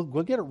us. We'll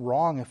get it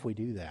wrong if we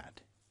do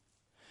that.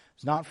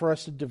 It's not for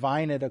us to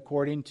divine it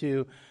according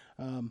to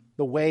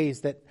the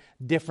ways that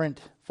different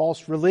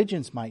false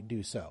religions might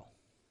do so.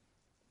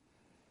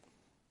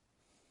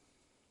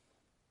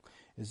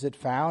 Is it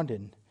found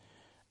in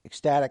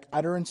ecstatic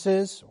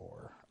utterances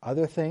or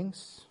other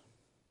things?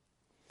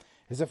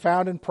 Is it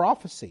found in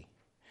prophecy?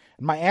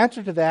 And my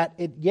answer to that,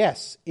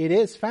 yes, it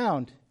is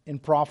found in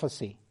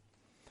prophecy.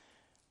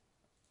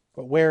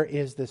 But where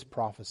is this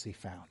prophecy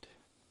found?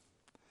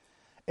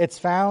 It's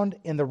found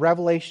in the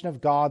revelation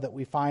of God that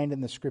we find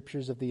in the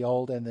scriptures of the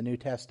Old and the New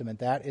Testament.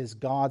 That is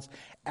God's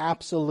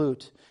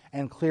absolute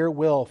and clear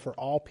will for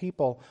all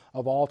people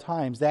of all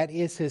times. That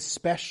is his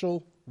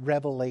special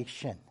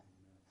revelation.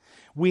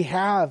 We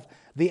have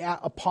the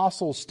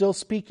apostles still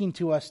speaking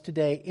to us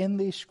today in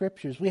these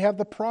scriptures. We have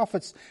the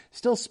prophets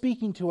still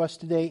speaking to us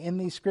today in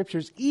these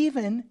scriptures.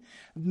 Even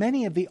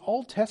many of the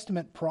Old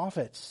Testament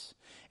prophets,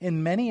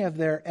 in many of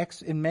their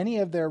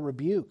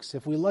rebukes,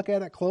 if we look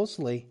at it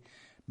closely,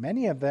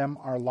 many of them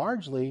are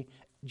largely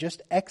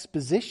just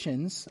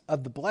expositions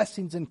of the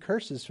blessings and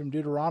curses from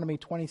Deuteronomy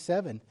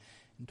 27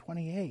 and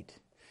 28.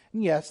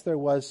 And yes, there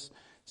was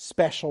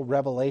special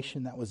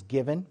revelation that was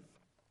given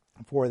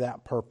for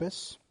that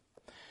purpose.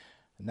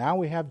 Now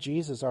we have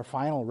Jesus, our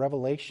final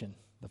revelation,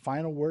 the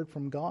final word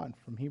from God,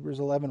 from Hebrews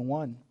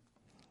 11:1.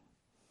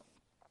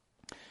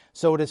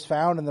 So it is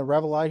found in the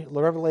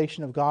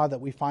revelation of God that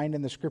we find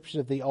in the scriptures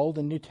of the Old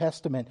and New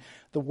Testament,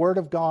 the Word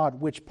of God,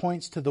 which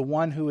points to the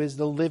one who is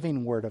the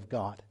living Word of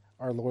God,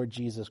 our Lord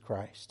Jesus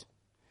Christ.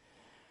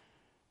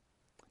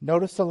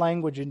 Notice the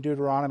language in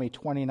Deuteronomy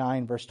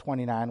 29, verse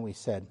 29, we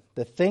said,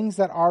 "The things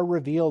that are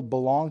revealed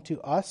belong to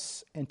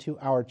us and to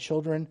our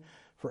children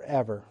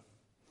forever,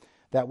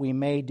 that we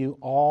may do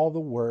all the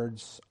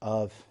words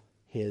of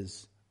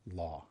his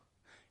law."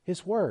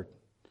 His word,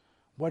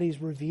 what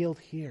he's revealed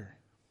here.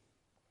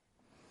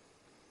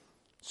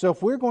 So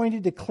if we're going to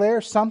declare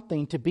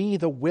something to be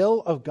the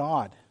will of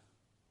God,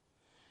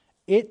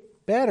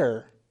 it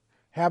better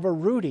have a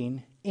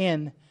rooting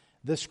in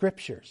the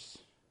scriptures.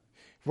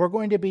 If we're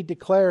going to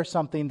declare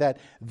something that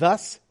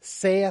thus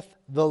saith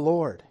the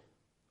Lord,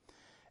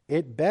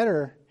 it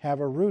better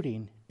have a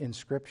rooting in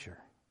scripture.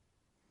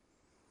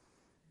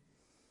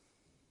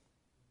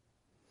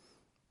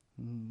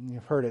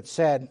 You've heard it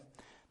said,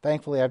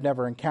 thankfully I've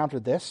never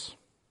encountered this.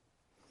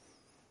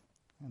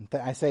 And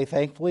I say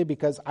thankfully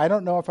because I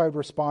don't know if I would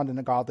respond in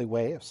a godly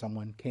way if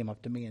someone came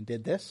up to me and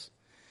did this.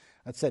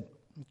 I said,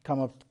 come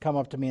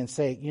up to me and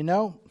say,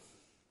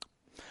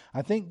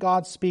 I think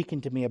God's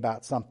speaking to me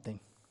about something.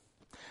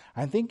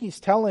 I think he's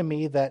telling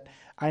me that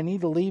I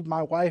need to leave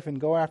my wife and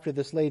go after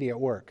this lady at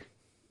work.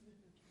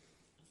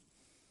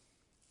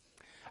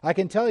 I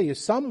can tell you,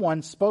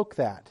 someone spoke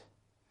that,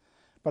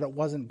 but it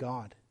wasn't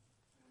God.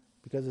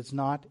 Because it's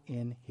not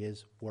in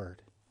his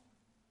word.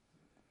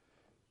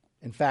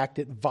 In fact,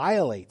 it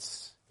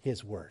violates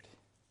his word.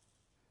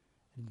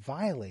 It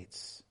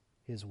violates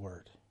his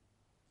word.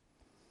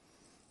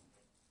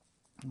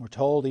 We're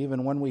told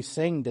even when we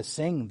sing to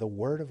sing the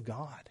word of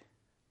God.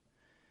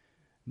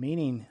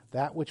 Meaning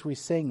that which we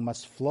sing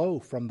must flow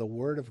from the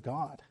word of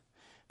God.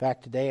 In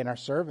fact, today in our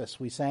service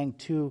we sang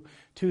two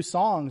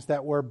songs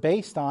that were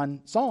based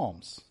on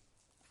Psalms.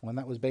 One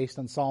that was based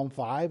on Psalm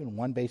 5 and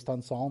one based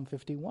on Psalm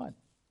 51.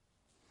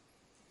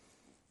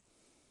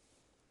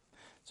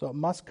 So it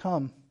must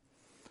come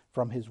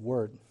from his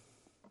word.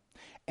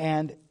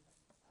 And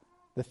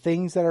the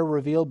things that are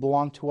revealed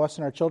belong to us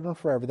and our children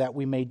forever, that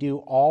we may do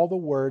all the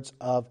words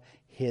of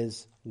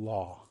his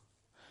law.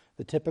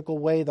 The typical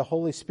way the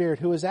Holy Spirit,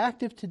 who is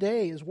active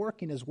today, is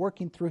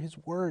working through his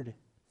word.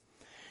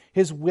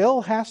 His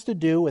will has to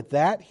do with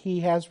that he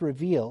has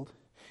revealed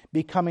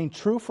becoming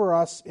true for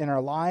us in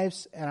our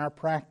lives and our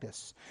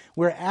practice.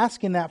 We're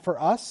asking that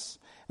for us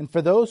and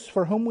for those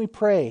for whom we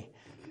pray,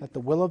 that the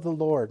will of the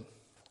Lord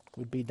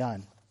would be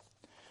done.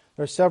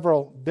 There are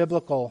several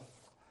biblical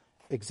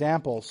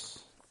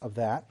examples of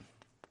that.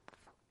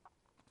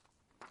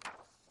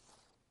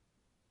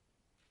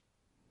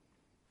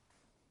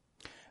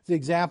 The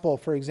example,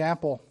 for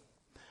example,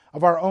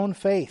 of our own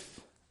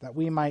faith, that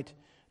we might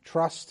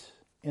trust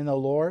in the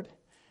Lord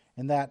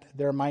and that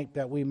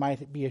we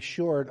might be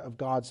assured of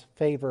God's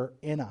favor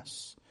in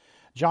us.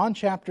 John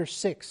chapter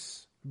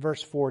 6,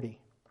 verse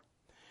 40.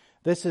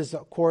 This is,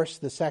 of course,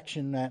 the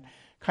section that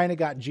kind of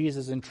got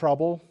Jesus in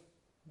trouble,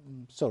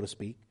 so to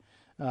speak,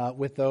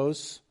 with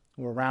those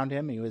who were around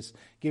him. He was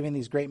giving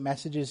these great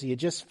messages. He had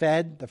just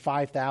fed the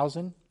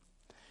 5,000.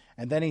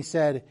 And then he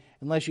said,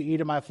 "Unless you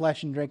eat of my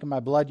flesh and drink of my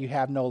blood, you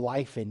have no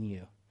life in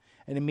you."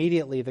 And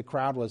immediately the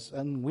crowd was,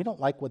 and we don't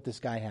like what this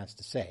guy has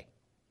to say.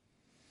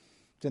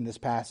 It's in this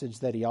passage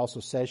that he also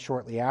says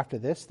shortly after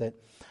this that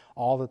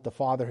all that the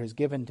Father has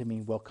given to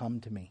me will come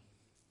to me.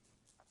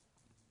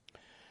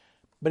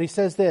 But he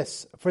says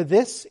this, "For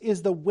this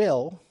is the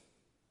will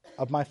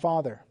of my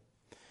Father,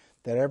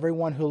 that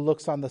everyone who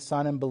looks on the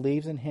Son and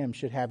believes in him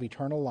should have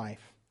eternal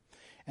life,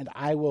 and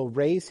I will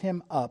raise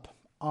him up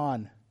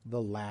on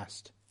the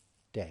last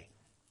day."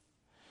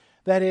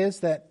 That is,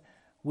 that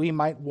we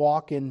might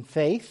walk in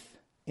faith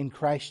in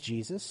Christ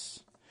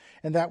Jesus,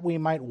 and that we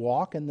might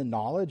walk in the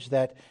knowledge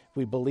that if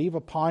we believe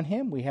upon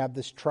him, we have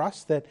this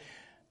trust that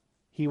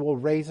he will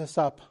raise us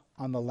up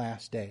on the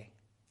last day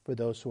for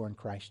those who are in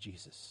Christ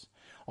Jesus.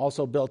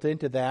 Also built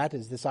into that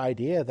is this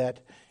idea that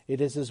it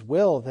is his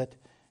will that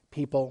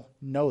people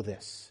know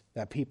this,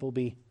 that people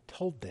be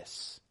told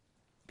this,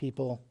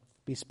 people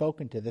be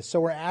spoken to this.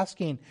 So we're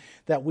asking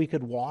that we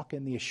could walk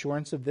in the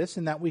assurance of this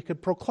and that we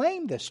could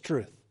proclaim this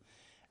truth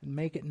and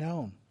make it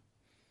known.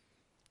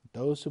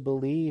 Those who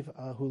believe,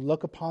 who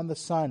look upon the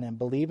Son and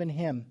believe in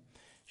him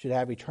should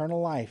have eternal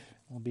life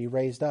and will be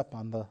raised up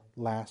on the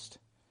last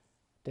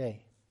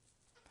day.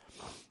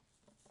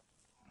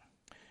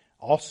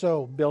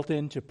 Also built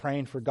into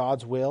praying for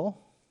God's will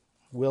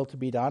to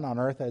be done on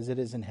earth as it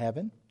is in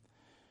heaven,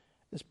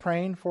 is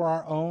praying for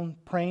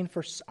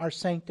our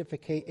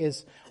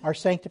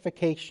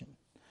sanctification.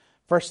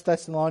 1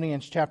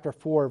 Thessalonians chapter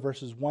 4,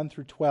 verses 1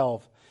 through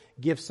 12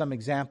 gives some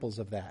examples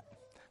of that.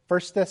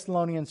 1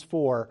 Thessalonians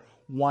 4,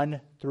 1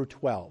 through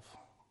 12.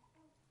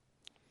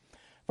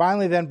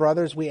 "Finally then,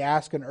 brothers, we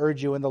ask and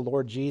urge you in the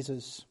Lord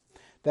Jesus,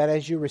 that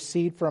as you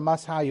received from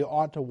us how you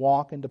ought to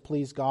walk and to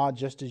please God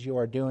just as you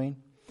are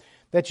doing,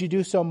 that you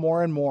do so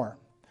more and more.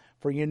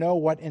 For you know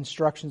what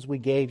instructions we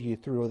gave you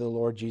through the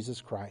Lord Jesus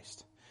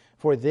Christ.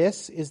 For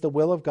this is the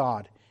will of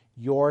God,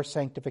 your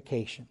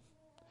sanctification."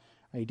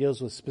 He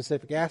deals with a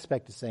specific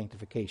aspect of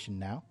sanctification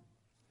now.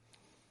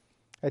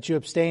 "That you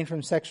abstain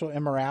from sexual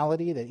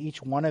immorality, that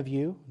each one of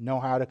you know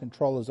how to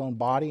control his own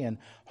body in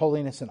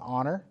holiness and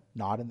honor,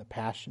 not in the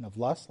passion of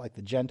lust like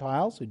the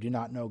Gentiles who do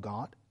not know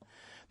God.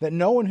 That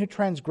no one who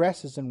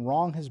transgresses and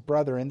wrongs his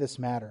brother in this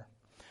matter,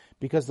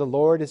 because the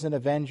Lord is an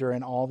avenger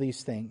in all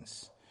these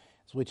things,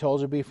 as we told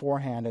you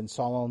beforehand and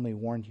solemnly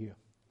warned you.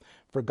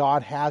 For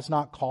God has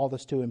not called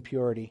us to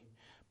impurity,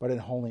 but in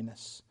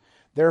holiness.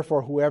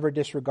 Therefore, whoever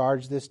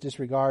disregards this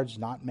disregards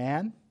not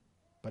man,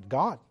 but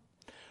God,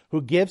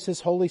 who gives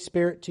his Holy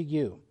Spirit to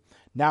you.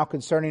 Now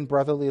concerning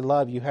brotherly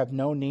love, you have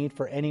no need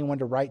for anyone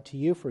to write to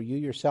you, for you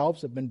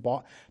yourselves have been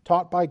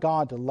taught by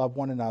God to love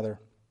one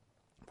another.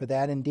 For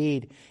that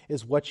indeed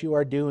is what you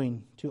are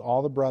doing to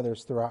all the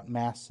brothers throughout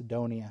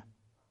Macedonia.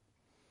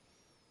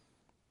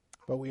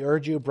 But we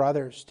urge you,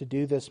 brothers, to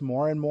do this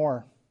more and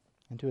more,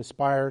 and to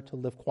aspire to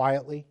live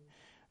quietly,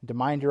 and to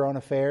mind your own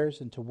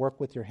affairs, and to work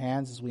with your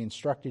hands as we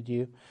instructed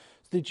you,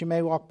 so that you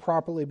may walk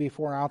properly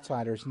before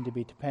outsiders and to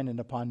be dependent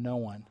upon no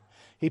one."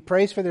 He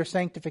prays for their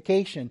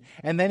sanctification,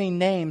 and then he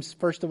names,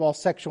 first of all,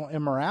 sexual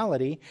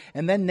immorality,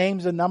 and then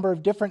names a number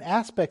of different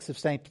aspects of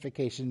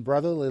sanctification,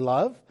 brotherly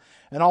love,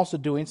 and also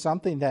doing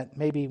something that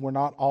maybe we're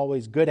not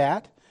always good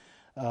at,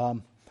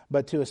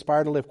 but to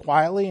aspire to live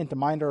quietly and to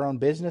mind our own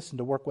business and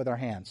to work with our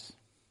hands,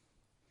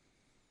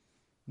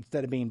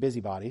 instead of being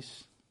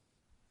busybodies,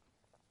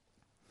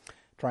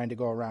 trying to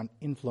go around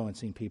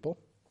influencing people.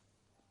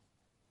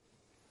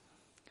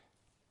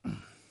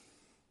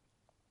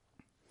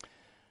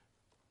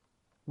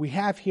 We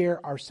have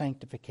here our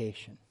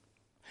sanctification.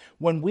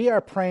 When we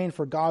are praying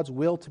for God's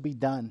will to be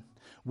done,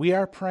 we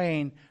are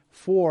praying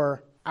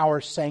for our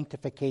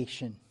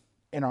sanctification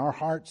in our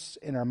hearts,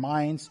 in our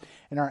minds,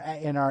 in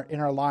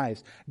our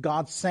lives.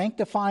 God's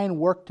sanctifying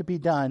work to be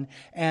done,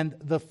 and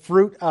the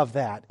fruit of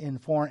that in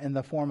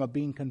the form of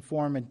being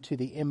conformed to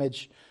the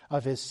image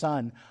of his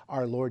Son,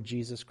 our Lord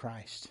Jesus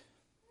Christ.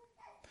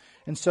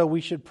 And so we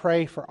should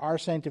pray for our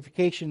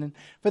sanctification and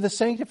for the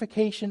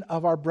sanctification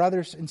of our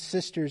brothers and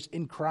sisters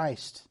in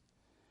Christ.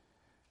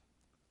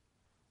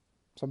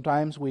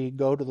 Sometimes we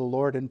go to the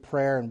Lord in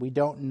prayer and we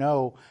don't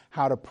know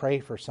how to pray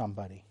for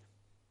somebody.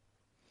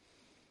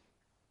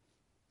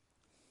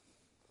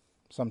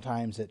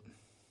 Sometimes at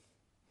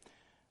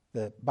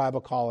the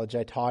Bible college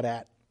I taught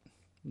at,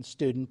 a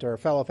student or a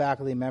fellow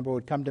faculty member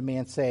would come to me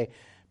and say,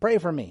 "Pray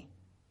for me."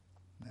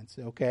 I'd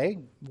say, "Okay,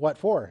 what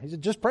for?" He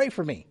said, "Just pray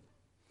for me."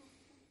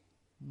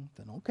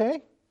 Then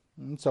okay.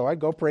 And so I'd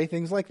go pray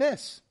things like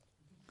this.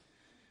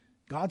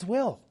 God's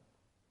will.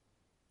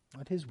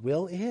 What his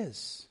will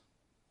is.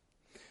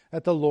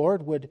 That the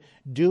Lord would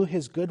do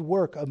his good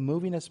work of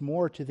moving us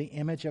more to the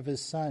image of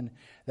his Son.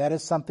 That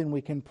is something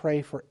we can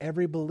pray for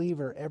every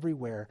believer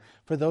everywhere,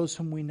 for those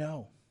whom we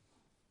know.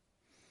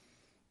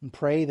 And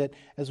pray that,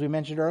 as we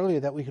mentioned earlier,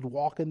 that we could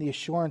walk in the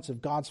assurance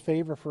of God's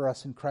favor for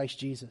us in Christ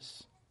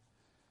Jesus.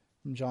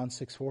 In John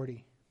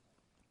 6:40.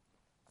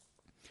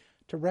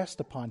 To rest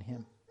upon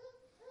him,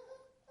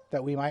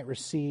 that we might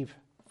receive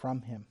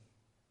from him.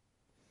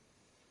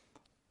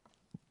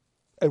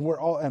 And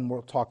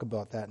we'll talk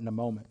about that in a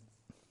moment.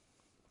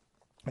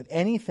 But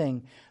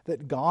anything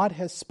that God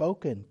has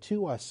spoken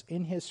to us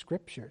in his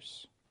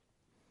scriptures,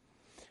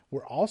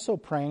 we're also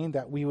praying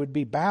that we would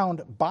be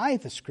bound by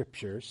the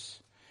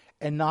Scriptures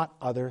and not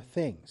other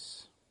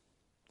things.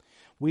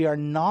 We are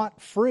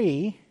not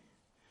free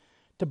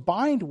to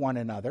bind one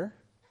another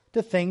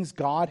to things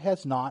God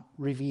has not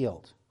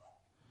revealed.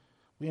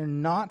 We are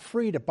not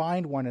free to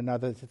bind one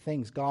another to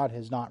things God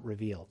has not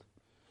revealed.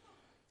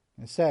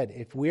 I said,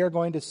 if we are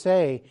going to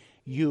say,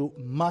 you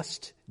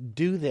must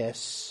do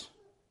this,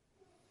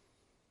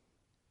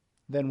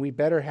 then we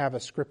better have a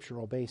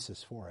scriptural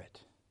basis for it.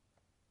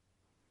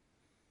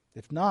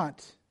 If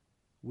not,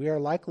 we are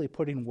likely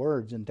putting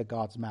words into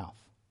God's mouth.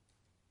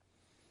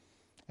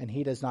 And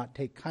He does not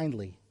take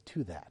kindly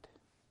to that.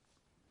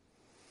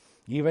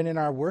 Even in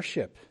our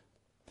worship,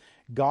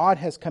 God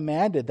has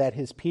commanded that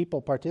His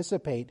people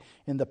participate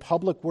in the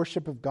public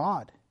worship of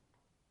God.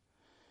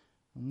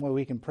 And what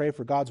we can pray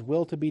for God's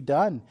will to be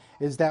done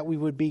is that we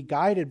would be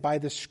guided by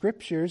the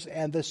Scriptures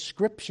and the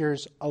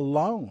Scriptures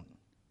alone.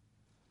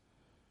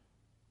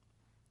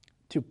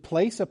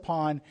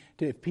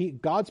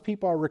 If God's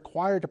people are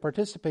required to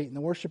participate in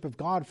the worship of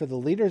God, for the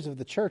leaders of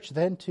the church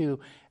then to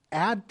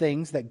add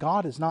things that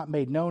God has not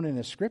made known in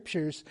His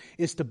Scriptures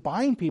is to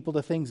bind people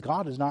to things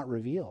God has not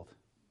revealed.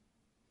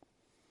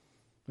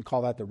 We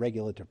call that the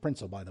regulative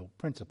principle,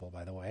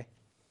 by the way.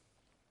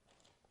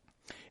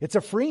 It's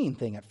a freeing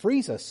thing. It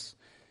frees us.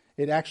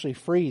 It actually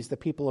frees the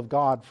people of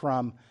God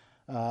from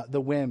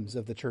the whims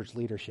of the church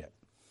leadership.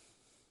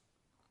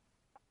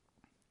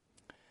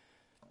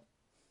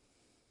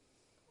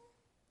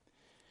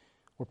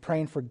 We're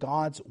praying for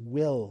God's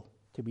will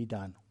to be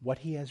done, what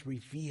He has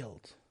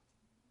revealed,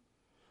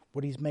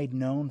 what He's made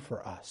known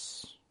for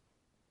us.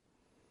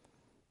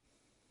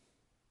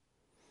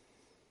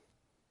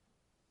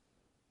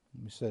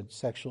 We said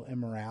sexual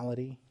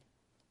immorality,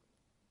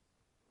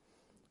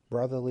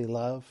 brotherly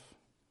love,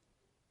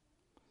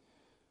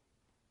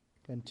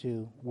 and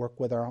to work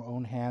with our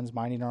own hands,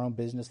 minding our own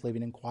business,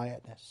 living in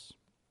quietness.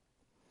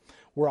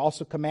 We're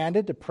also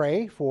commanded to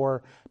pray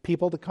for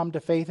people to come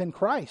to faith in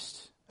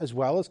Christ, as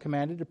well as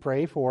commanded to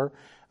pray for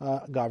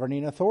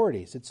governing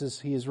authorities. It's as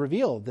He has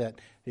revealed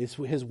that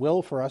His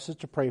will for us is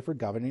to pray for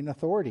governing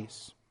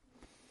authorities.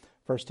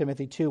 1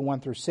 Timothy 2, 1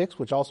 through 6,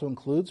 which also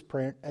includes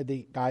prayer,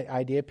 the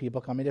idea of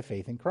people coming to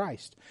faith in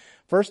Christ.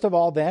 First of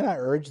all, then, I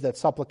urge that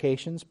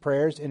supplications,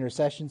 prayers,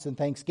 intercessions, and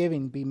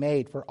thanksgiving be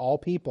made for all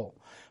people,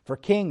 for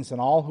kings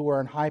and all who are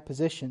in high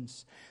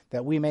positions,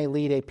 that we may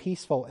lead a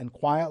peaceful and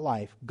quiet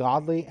life,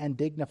 godly and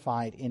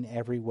dignified in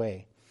every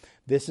way.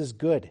 This is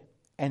good,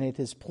 and it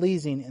is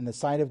pleasing in the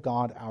sight of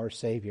God our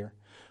Savior,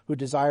 who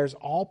desires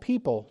all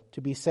people to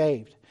be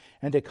saved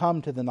and to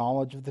come to the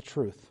knowledge of the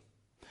truth.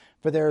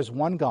 For there is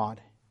one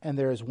God, and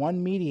there is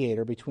one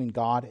mediator between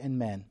God and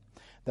men,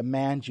 the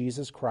man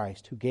Jesus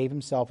Christ, who gave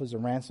Himself as a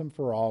ransom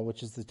for all,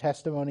 which is the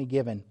testimony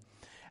given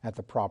at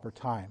the proper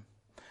time.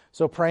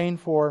 So praying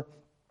for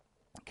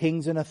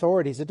kings and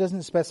authorities, it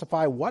doesn't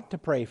specify what to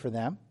pray for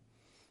them,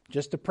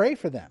 just to pray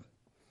for them.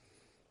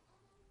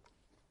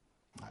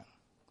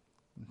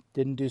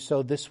 Didn't do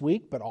so this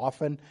week, but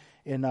often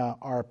in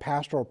our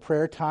pastoral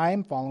prayer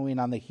time, following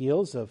on the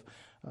heels of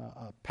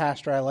a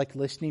pastor I like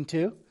listening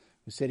to,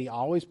 who said he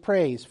always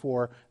prays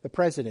for the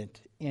president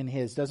in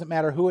his, doesn't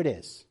matter who it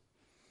is.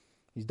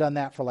 He's done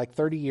that for like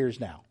 30 years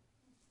now.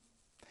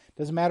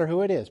 Doesn't matter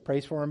who it is,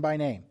 prays for him by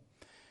name.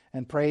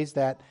 And prays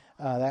that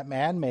that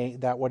man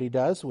that what he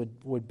does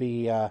would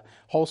be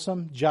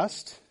wholesome,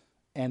 just,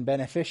 and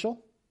beneficial.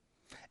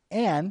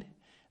 And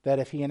that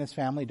if he and his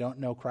family don't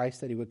know Christ,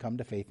 that he would come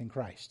to faith in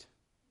Christ.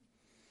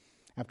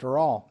 After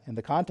all, in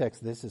the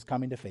context of this is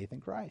coming to faith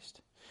in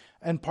Christ.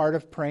 And part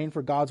of praying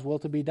for God's will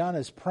to be done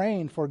is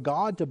praying for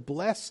God to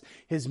bless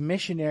His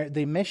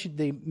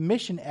the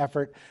mission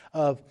effort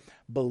of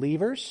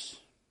believers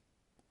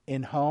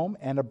in home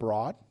and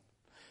abroad.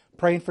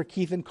 Praying for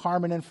Keith and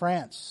Carmen in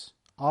France,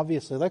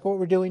 obviously, like what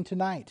we're doing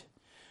tonight.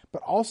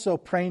 But also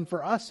praying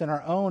for us in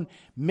our own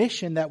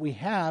mission that we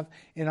have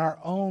in our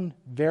own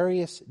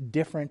various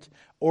different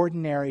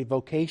ordinary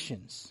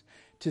vocations,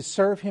 to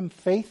serve Him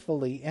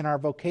faithfully in our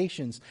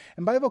vocations.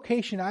 And by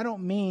vocation, I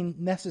don't mean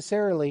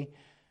necessarily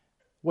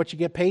what you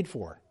get paid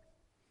for.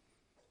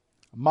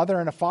 A mother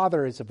and a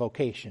father is a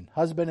vocation.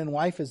 Husband and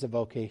wife is a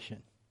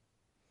vocation.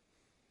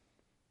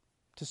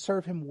 To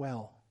serve Him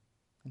well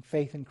in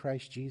faith in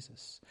Christ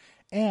Jesus.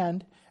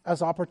 And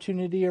as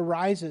opportunity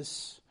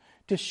arises,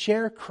 to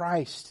share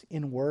Christ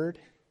in word,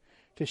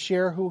 to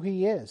share who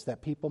He is,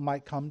 that people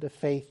might come to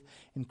faith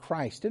in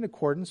Christ in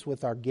accordance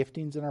with our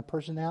giftings and our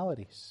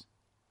personalities,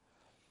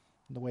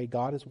 the way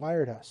God has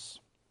wired us.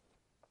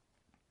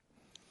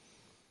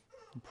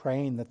 I'm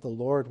praying that the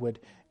Lord would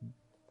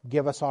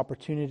give us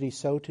opportunity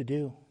so to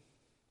do.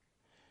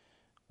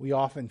 We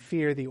often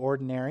fear the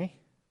ordinary.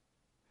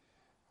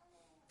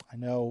 I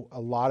know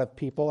a lot of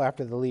people,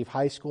 after they leave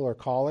high school or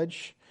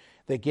college,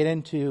 they get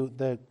into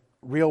the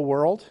real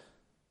world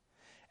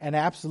and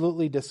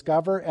absolutely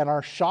discover and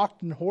are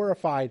shocked and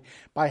horrified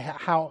by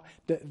how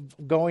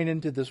going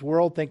into this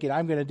world thinking,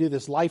 I'm going to do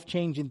this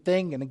life-changing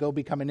thing, going to go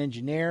become an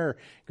engineer,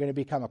 going to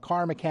become a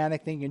car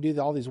mechanic, thinking you can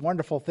do all these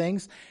wonderful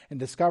things, and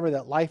discover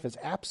that life is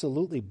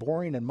absolutely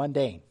boring and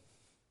mundane.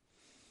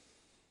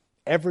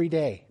 Every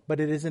day. But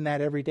it is in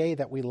that every day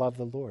that we love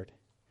the Lord.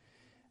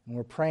 And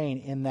we're praying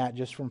in that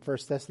just from 1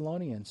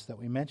 Thessalonians that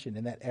we mentioned,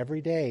 in that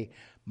everyday,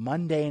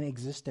 mundane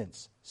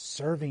existence,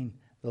 serving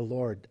the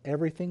Lord.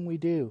 Everything we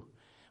do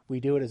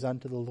it as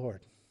unto the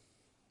Lord.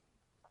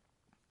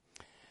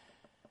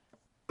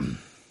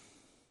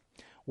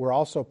 We're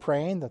also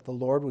praying that the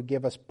Lord would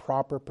give us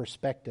proper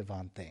perspective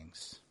on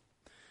things.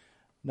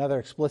 Another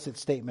explicit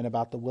statement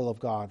about the will of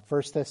God.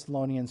 1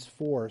 Thessalonians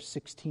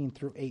 4:16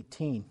 through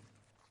 18.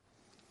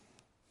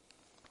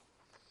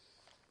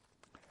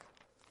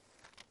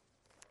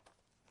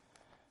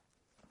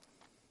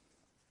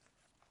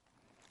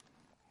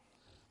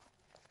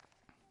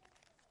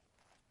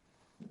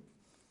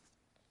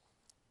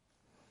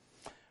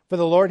 For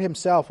the Lord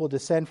himself will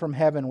descend from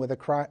heaven with a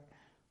cry.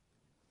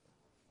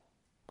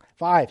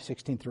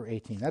 5:16 through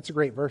 18. That's a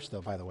great verse,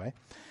 though, by the way.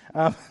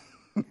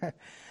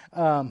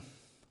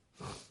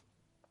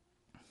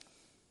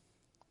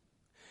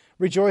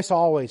 Rejoice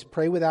always,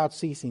 pray without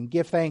ceasing,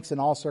 give thanks in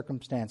all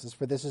circumstances,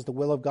 for this is the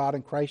will of God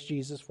in Christ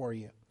Jesus for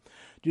you.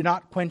 Do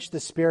not quench the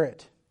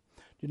Spirit.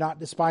 Do not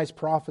despise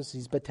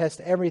prophecies, but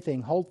test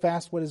everything. Hold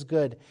fast what is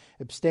good.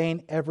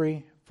 Abstain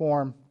every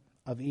form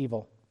of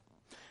evil.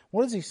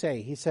 What does he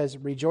say? He says,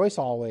 rejoice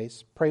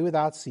always, pray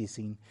without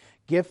ceasing,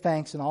 give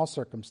thanks in all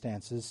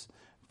circumstances,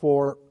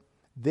 for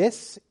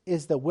this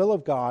is the will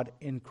of God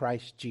in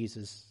Christ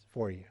Jesus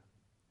for you.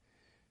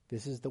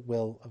 This is the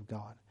will of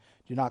God.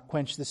 Do not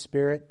quench the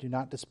Spirit, do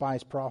not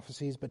despise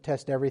prophecies, but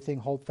test everything,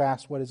 hold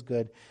fast what is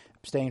good,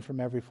 abstain from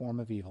every form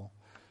of evil.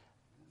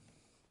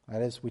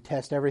 That is, we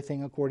test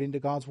everything according to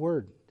God's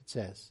Word, it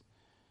says.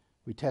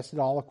 We test it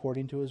all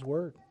according to His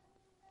Word.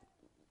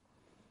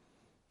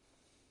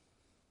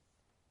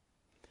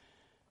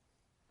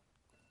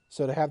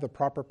 So to have the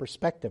proper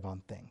perspective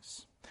on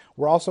things.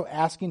 We're also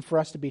asking for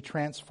us to be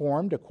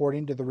transformed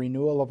according to the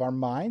renewal of our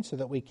mind so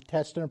that we can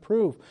test and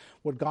approve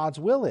what God's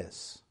will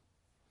is,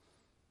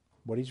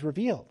 what He's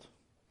revealed.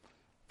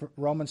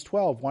 Romans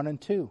 12:1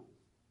 and 2.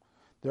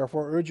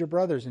 Therefore urge your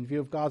brothers in view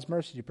of God's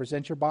mercy to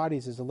present your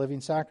bodies as a living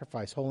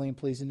sacrifice, holy and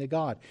pleasing to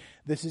God.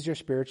 This is your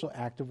spiritual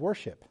act of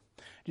worship.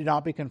 Do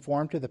not be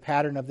conformed to the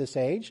pattern of this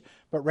age,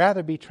 but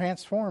rather be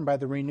transformed by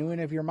the renewing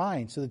of your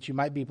mind, so that you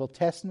might be able to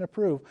test and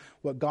approve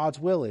what God's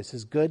will is,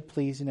 His good,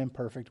 pleasing, and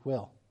perfect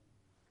will.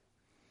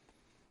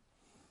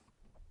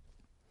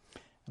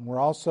 And we're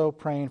also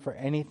praying for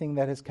anything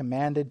that is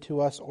commanded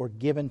to us or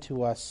given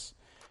to us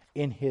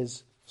in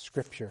His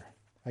Scripture.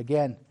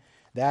 Again,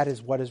 that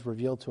is what is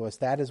revealed to us.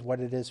 That is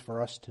what it is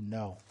for us to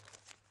know.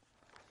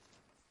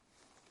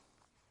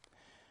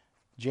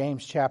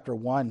 James chapter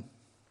 1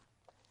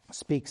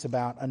 speaks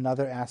about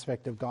another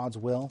aspect of God's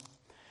will.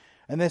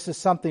 And this is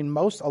something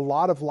there's a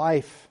lot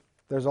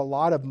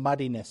of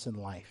muddiness in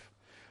life.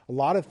 A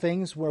lot of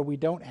things where we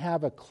don't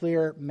have a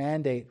clear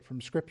mandate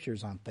from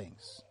Scriptures on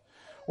things.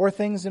 Or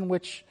things in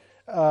which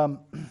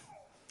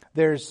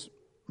there's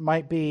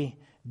might be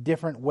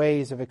different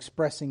ways of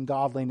expressing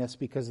godliness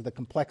because of the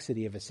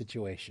complexity of a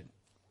situation.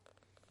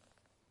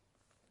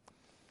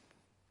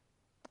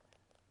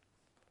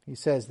 He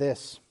says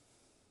this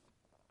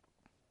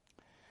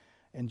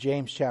in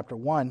James chapter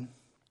 1,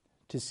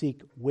 to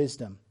seek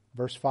wisdom.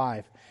 Verse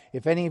 5,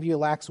 if any of you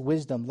lacks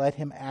wisdom, let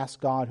him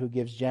ask God, who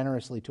gives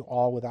generously to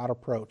all without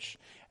reproach,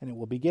 and it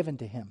will be given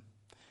to him.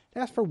 To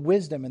ask for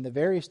wisdom in the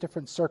various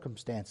different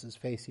circumstances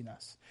facing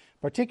us. In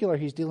particular,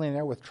 he's dealing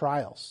there with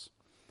trials,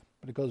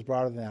 but it goes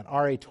broader than that.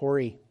 R.A.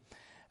 Torrey,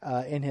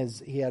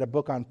 he had a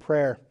book on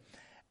prayer,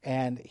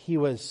 and he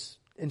was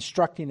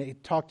he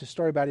talked a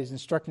story about he's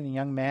instructing a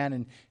young man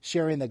and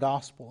sharing the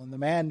gospel, and the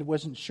man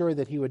wasn't sure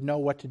that he would know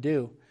what to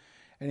do.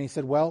 And he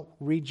said, well,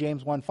 read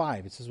James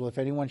 1:5. It says, well, if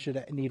anyone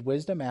should need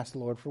wisdom, ask the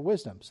Lord for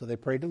wisdom. So they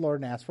prayed to the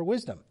Lord and asked for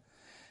wisdom. And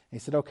he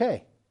said,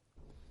 okay,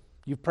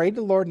 you've prayed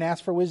to the Lord and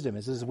asked for wisdom.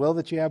 Is His will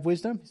that you have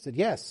wisdom? He said,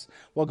 yes.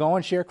 Well, go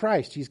and share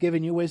Christ. He's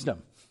given you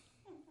wisdom.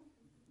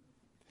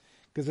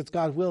 Because it's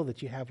God's will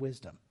that you have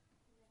wisdom.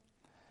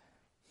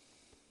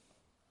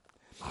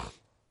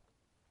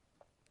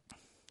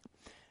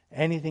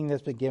 Anything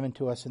that's been given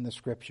to us in the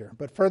Scripture.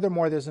 But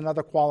furthermore, there's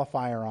another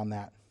qualifier on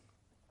that.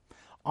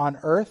 On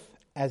earth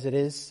as it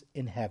is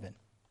in heaven.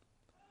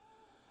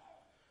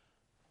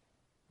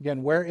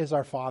 Again, where is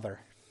our Father?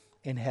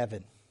 In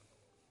heaven.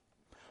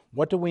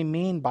 What do we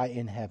mean by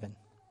in heaven?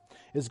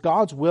 Is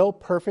God's will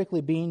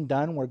perfectly being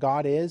done where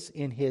God is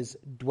in His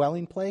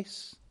dwelling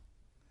place?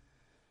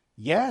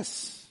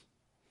 Yes.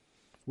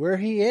 Where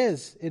He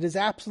is, it is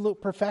absolute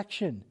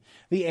perfection.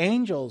 The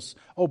angels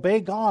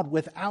obey God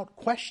without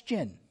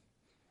question.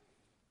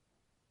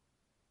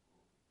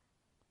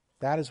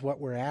 That is what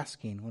we're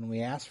asking when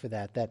we ask for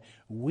that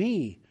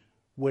we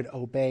would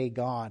obey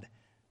God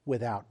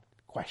without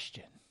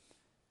question,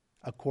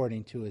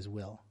 according to His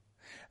will.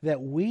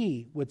 That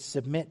we would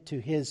submit to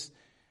His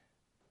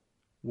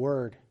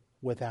word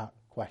without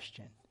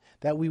question.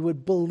 That we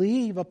would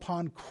believe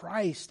upon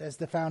Christ as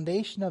the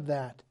foundation of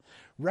that,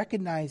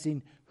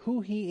 recognizing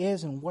who He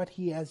is and what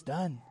He has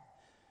done.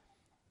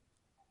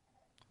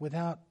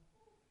 Without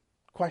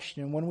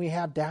question, when we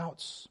have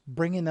doubts,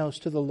 bringing those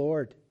to the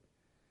Lord.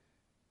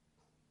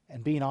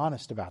 And being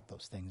honest about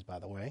those things, by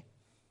the way.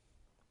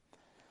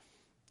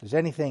 If there's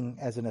anything,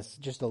 as a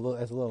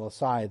little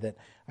aside, that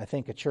I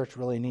think a church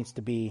really needs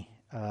to be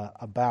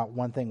about,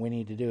 one thing we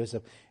need to do is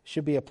it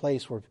should be a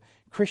place where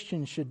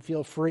Christians should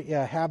feel free,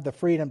 have the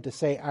freedom to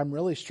say, I'm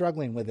really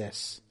struggling with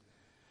this.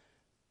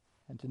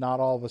 And to not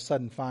all of a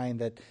sudden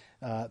find that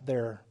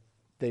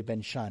they've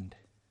been shunned.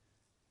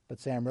 But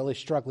say, I'm really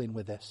struggling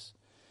with this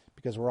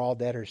because we're all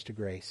debtors to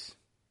grace.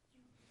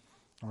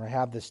 Or I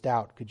have this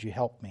doubt, could you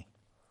help me?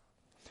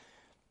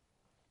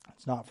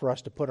 It's not for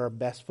us to put our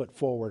best foot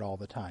forward all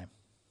the time.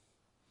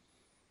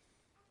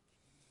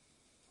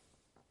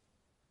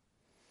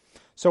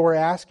 So we're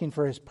asking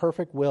for His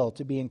perfect will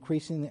to be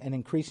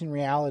increasing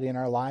reality in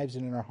our lives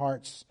and in our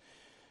hearts,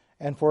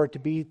 and for it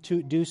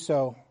to do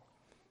so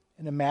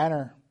in a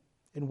manner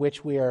in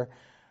which we are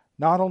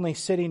not only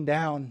sitting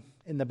down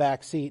in the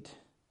back seat,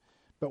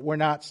 but we're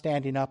not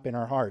standing up in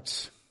our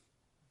hearts.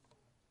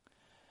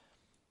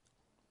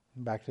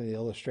 Back to the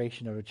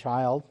illustration of a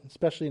child,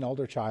 especially an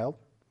older child.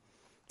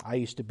 I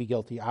used to be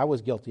guilty. I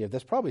was guilty of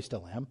this. Probably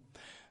still am.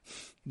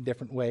 In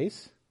different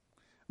ways.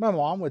 My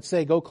mom would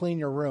say, go clean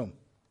your room.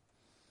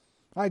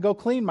 I go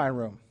clean my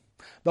room.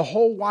 The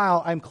whole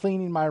while I'm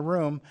cleaning my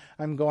room,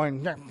 I'm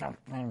going,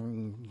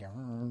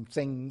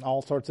 saying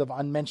all sorts of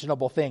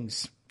unmentionable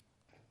things.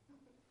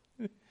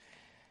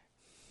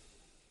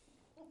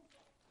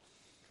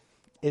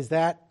 Is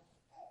that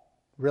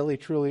really,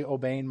 truly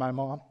obeying my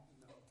mom?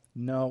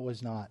 No, it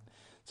was not.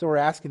 So we're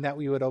asking that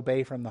we would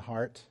obey from the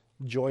heart,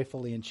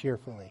 joyfully and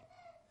cheerfully.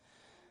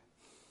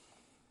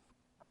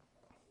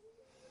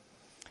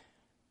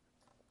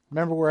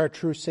 Remember where our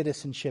true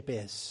citizenship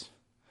is.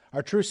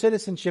 Our true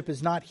citizenship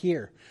is not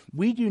here.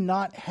 We do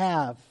not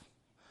have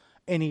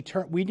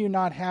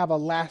a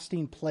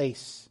lasting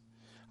place,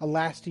 a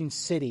lasting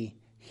city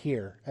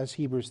here, as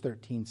Hebrews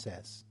 13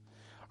 says.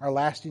 Our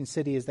lasting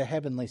city is the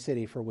heavenly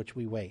city for which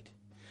we wait.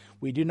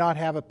 We do not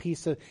have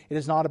it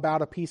is not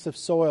about a piece of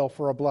soil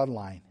for a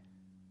bloodline.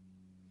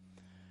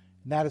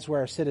 And that is where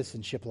our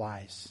citizenship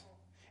lies.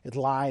 It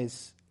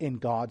lies in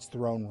God's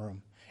throne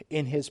room,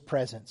 in His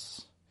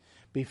presence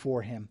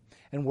before Him.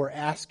 And we're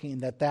asking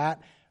that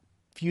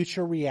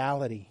future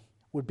reality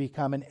would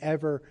become an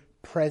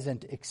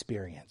ever-present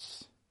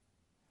experience.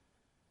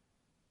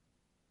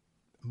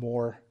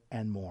 More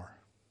and more.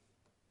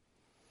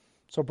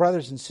 So,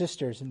 brothers and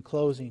sisters, in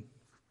closing,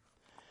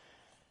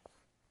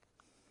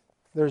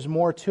 there's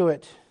more to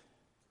it.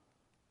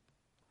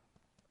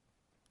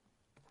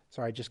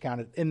 Sorry, I just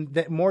counted.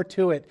 And more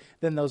to it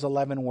than those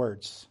 11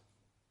 words.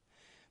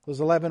 Those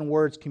 11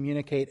 words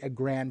communicate a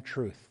grand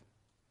truth.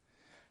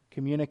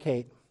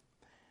 Communicate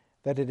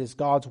that it is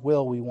God's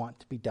will we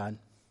want to be done.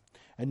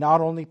 And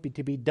not only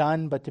to be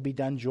done, but to be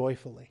done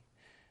joyfully.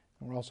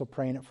 And we're also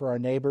praying it for our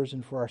neighbors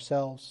and for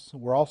ourselves.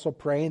 We're also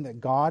praying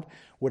that God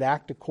would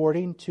act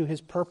according to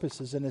His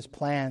purposes and His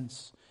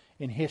plans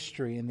in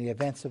history and the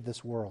events of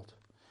this world.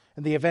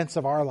 And the events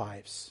of our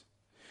lives.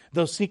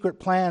 Those secret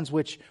plans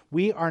which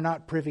we are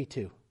not privy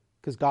to,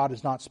 because God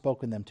has not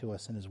spoken them to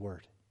us in His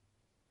Word.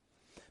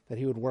 That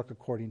He would work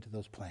according to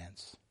those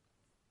plans.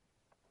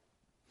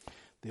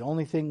 The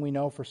only thing we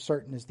know for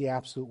certain is the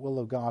absolute will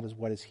of God is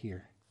what is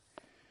here.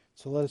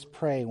 So let us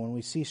pray when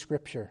we see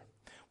Scripture,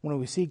 when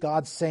we see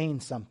God saying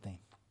something.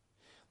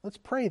 Let's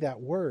pray that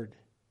word,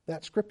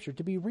 that Scripture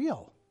to be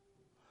real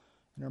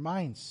in our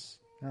minds,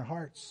 in our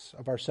hearts,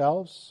 of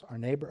ourselves, our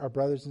neighbor, our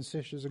brothers and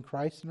sisters in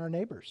Christ, and our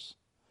neighbors.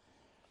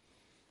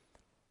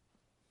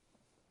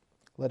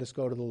 Let us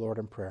go to the Lord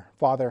in prayer.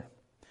 Father,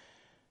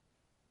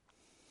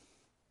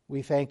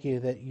 we thank You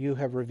that You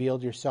have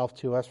revealed Yourself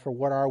to us. For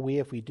what are we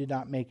if we did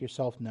not make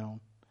Yourself known?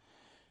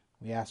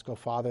 We ask, O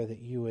Father, that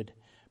You would,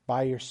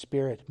 by Your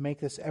Spirit, make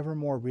this ever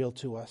more real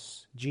to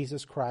us.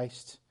 Jesus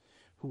Christ,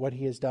 what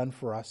He has done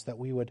for us, that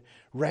we would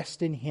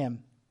rest in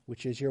Him,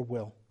 which is Your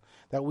will.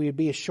 That we would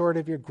be assured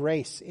of Your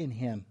grace in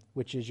Him,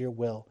 which is Your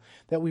will.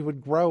 That we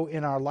would grow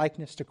in our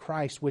likeness to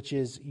Christ, which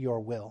is Your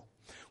will.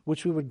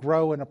 Which we would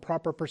grow in a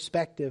proper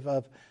perspective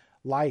of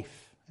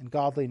life and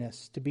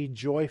godliness, to be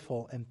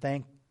joyful and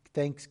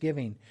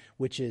thanksgiving,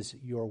 which is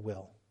Your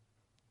will.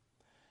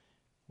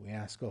 We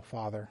ask, O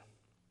Father,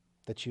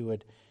 that You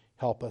would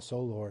help us, O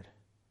Lord,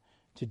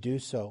 to do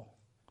so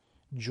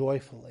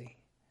joyfully,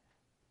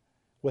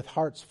 with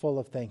hearts full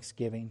of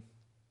thanksgiving.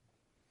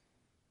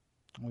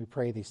 And we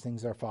pray these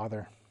things, our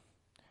Father,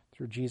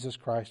 through Jesus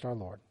Christ our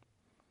Lord.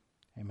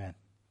 Amen.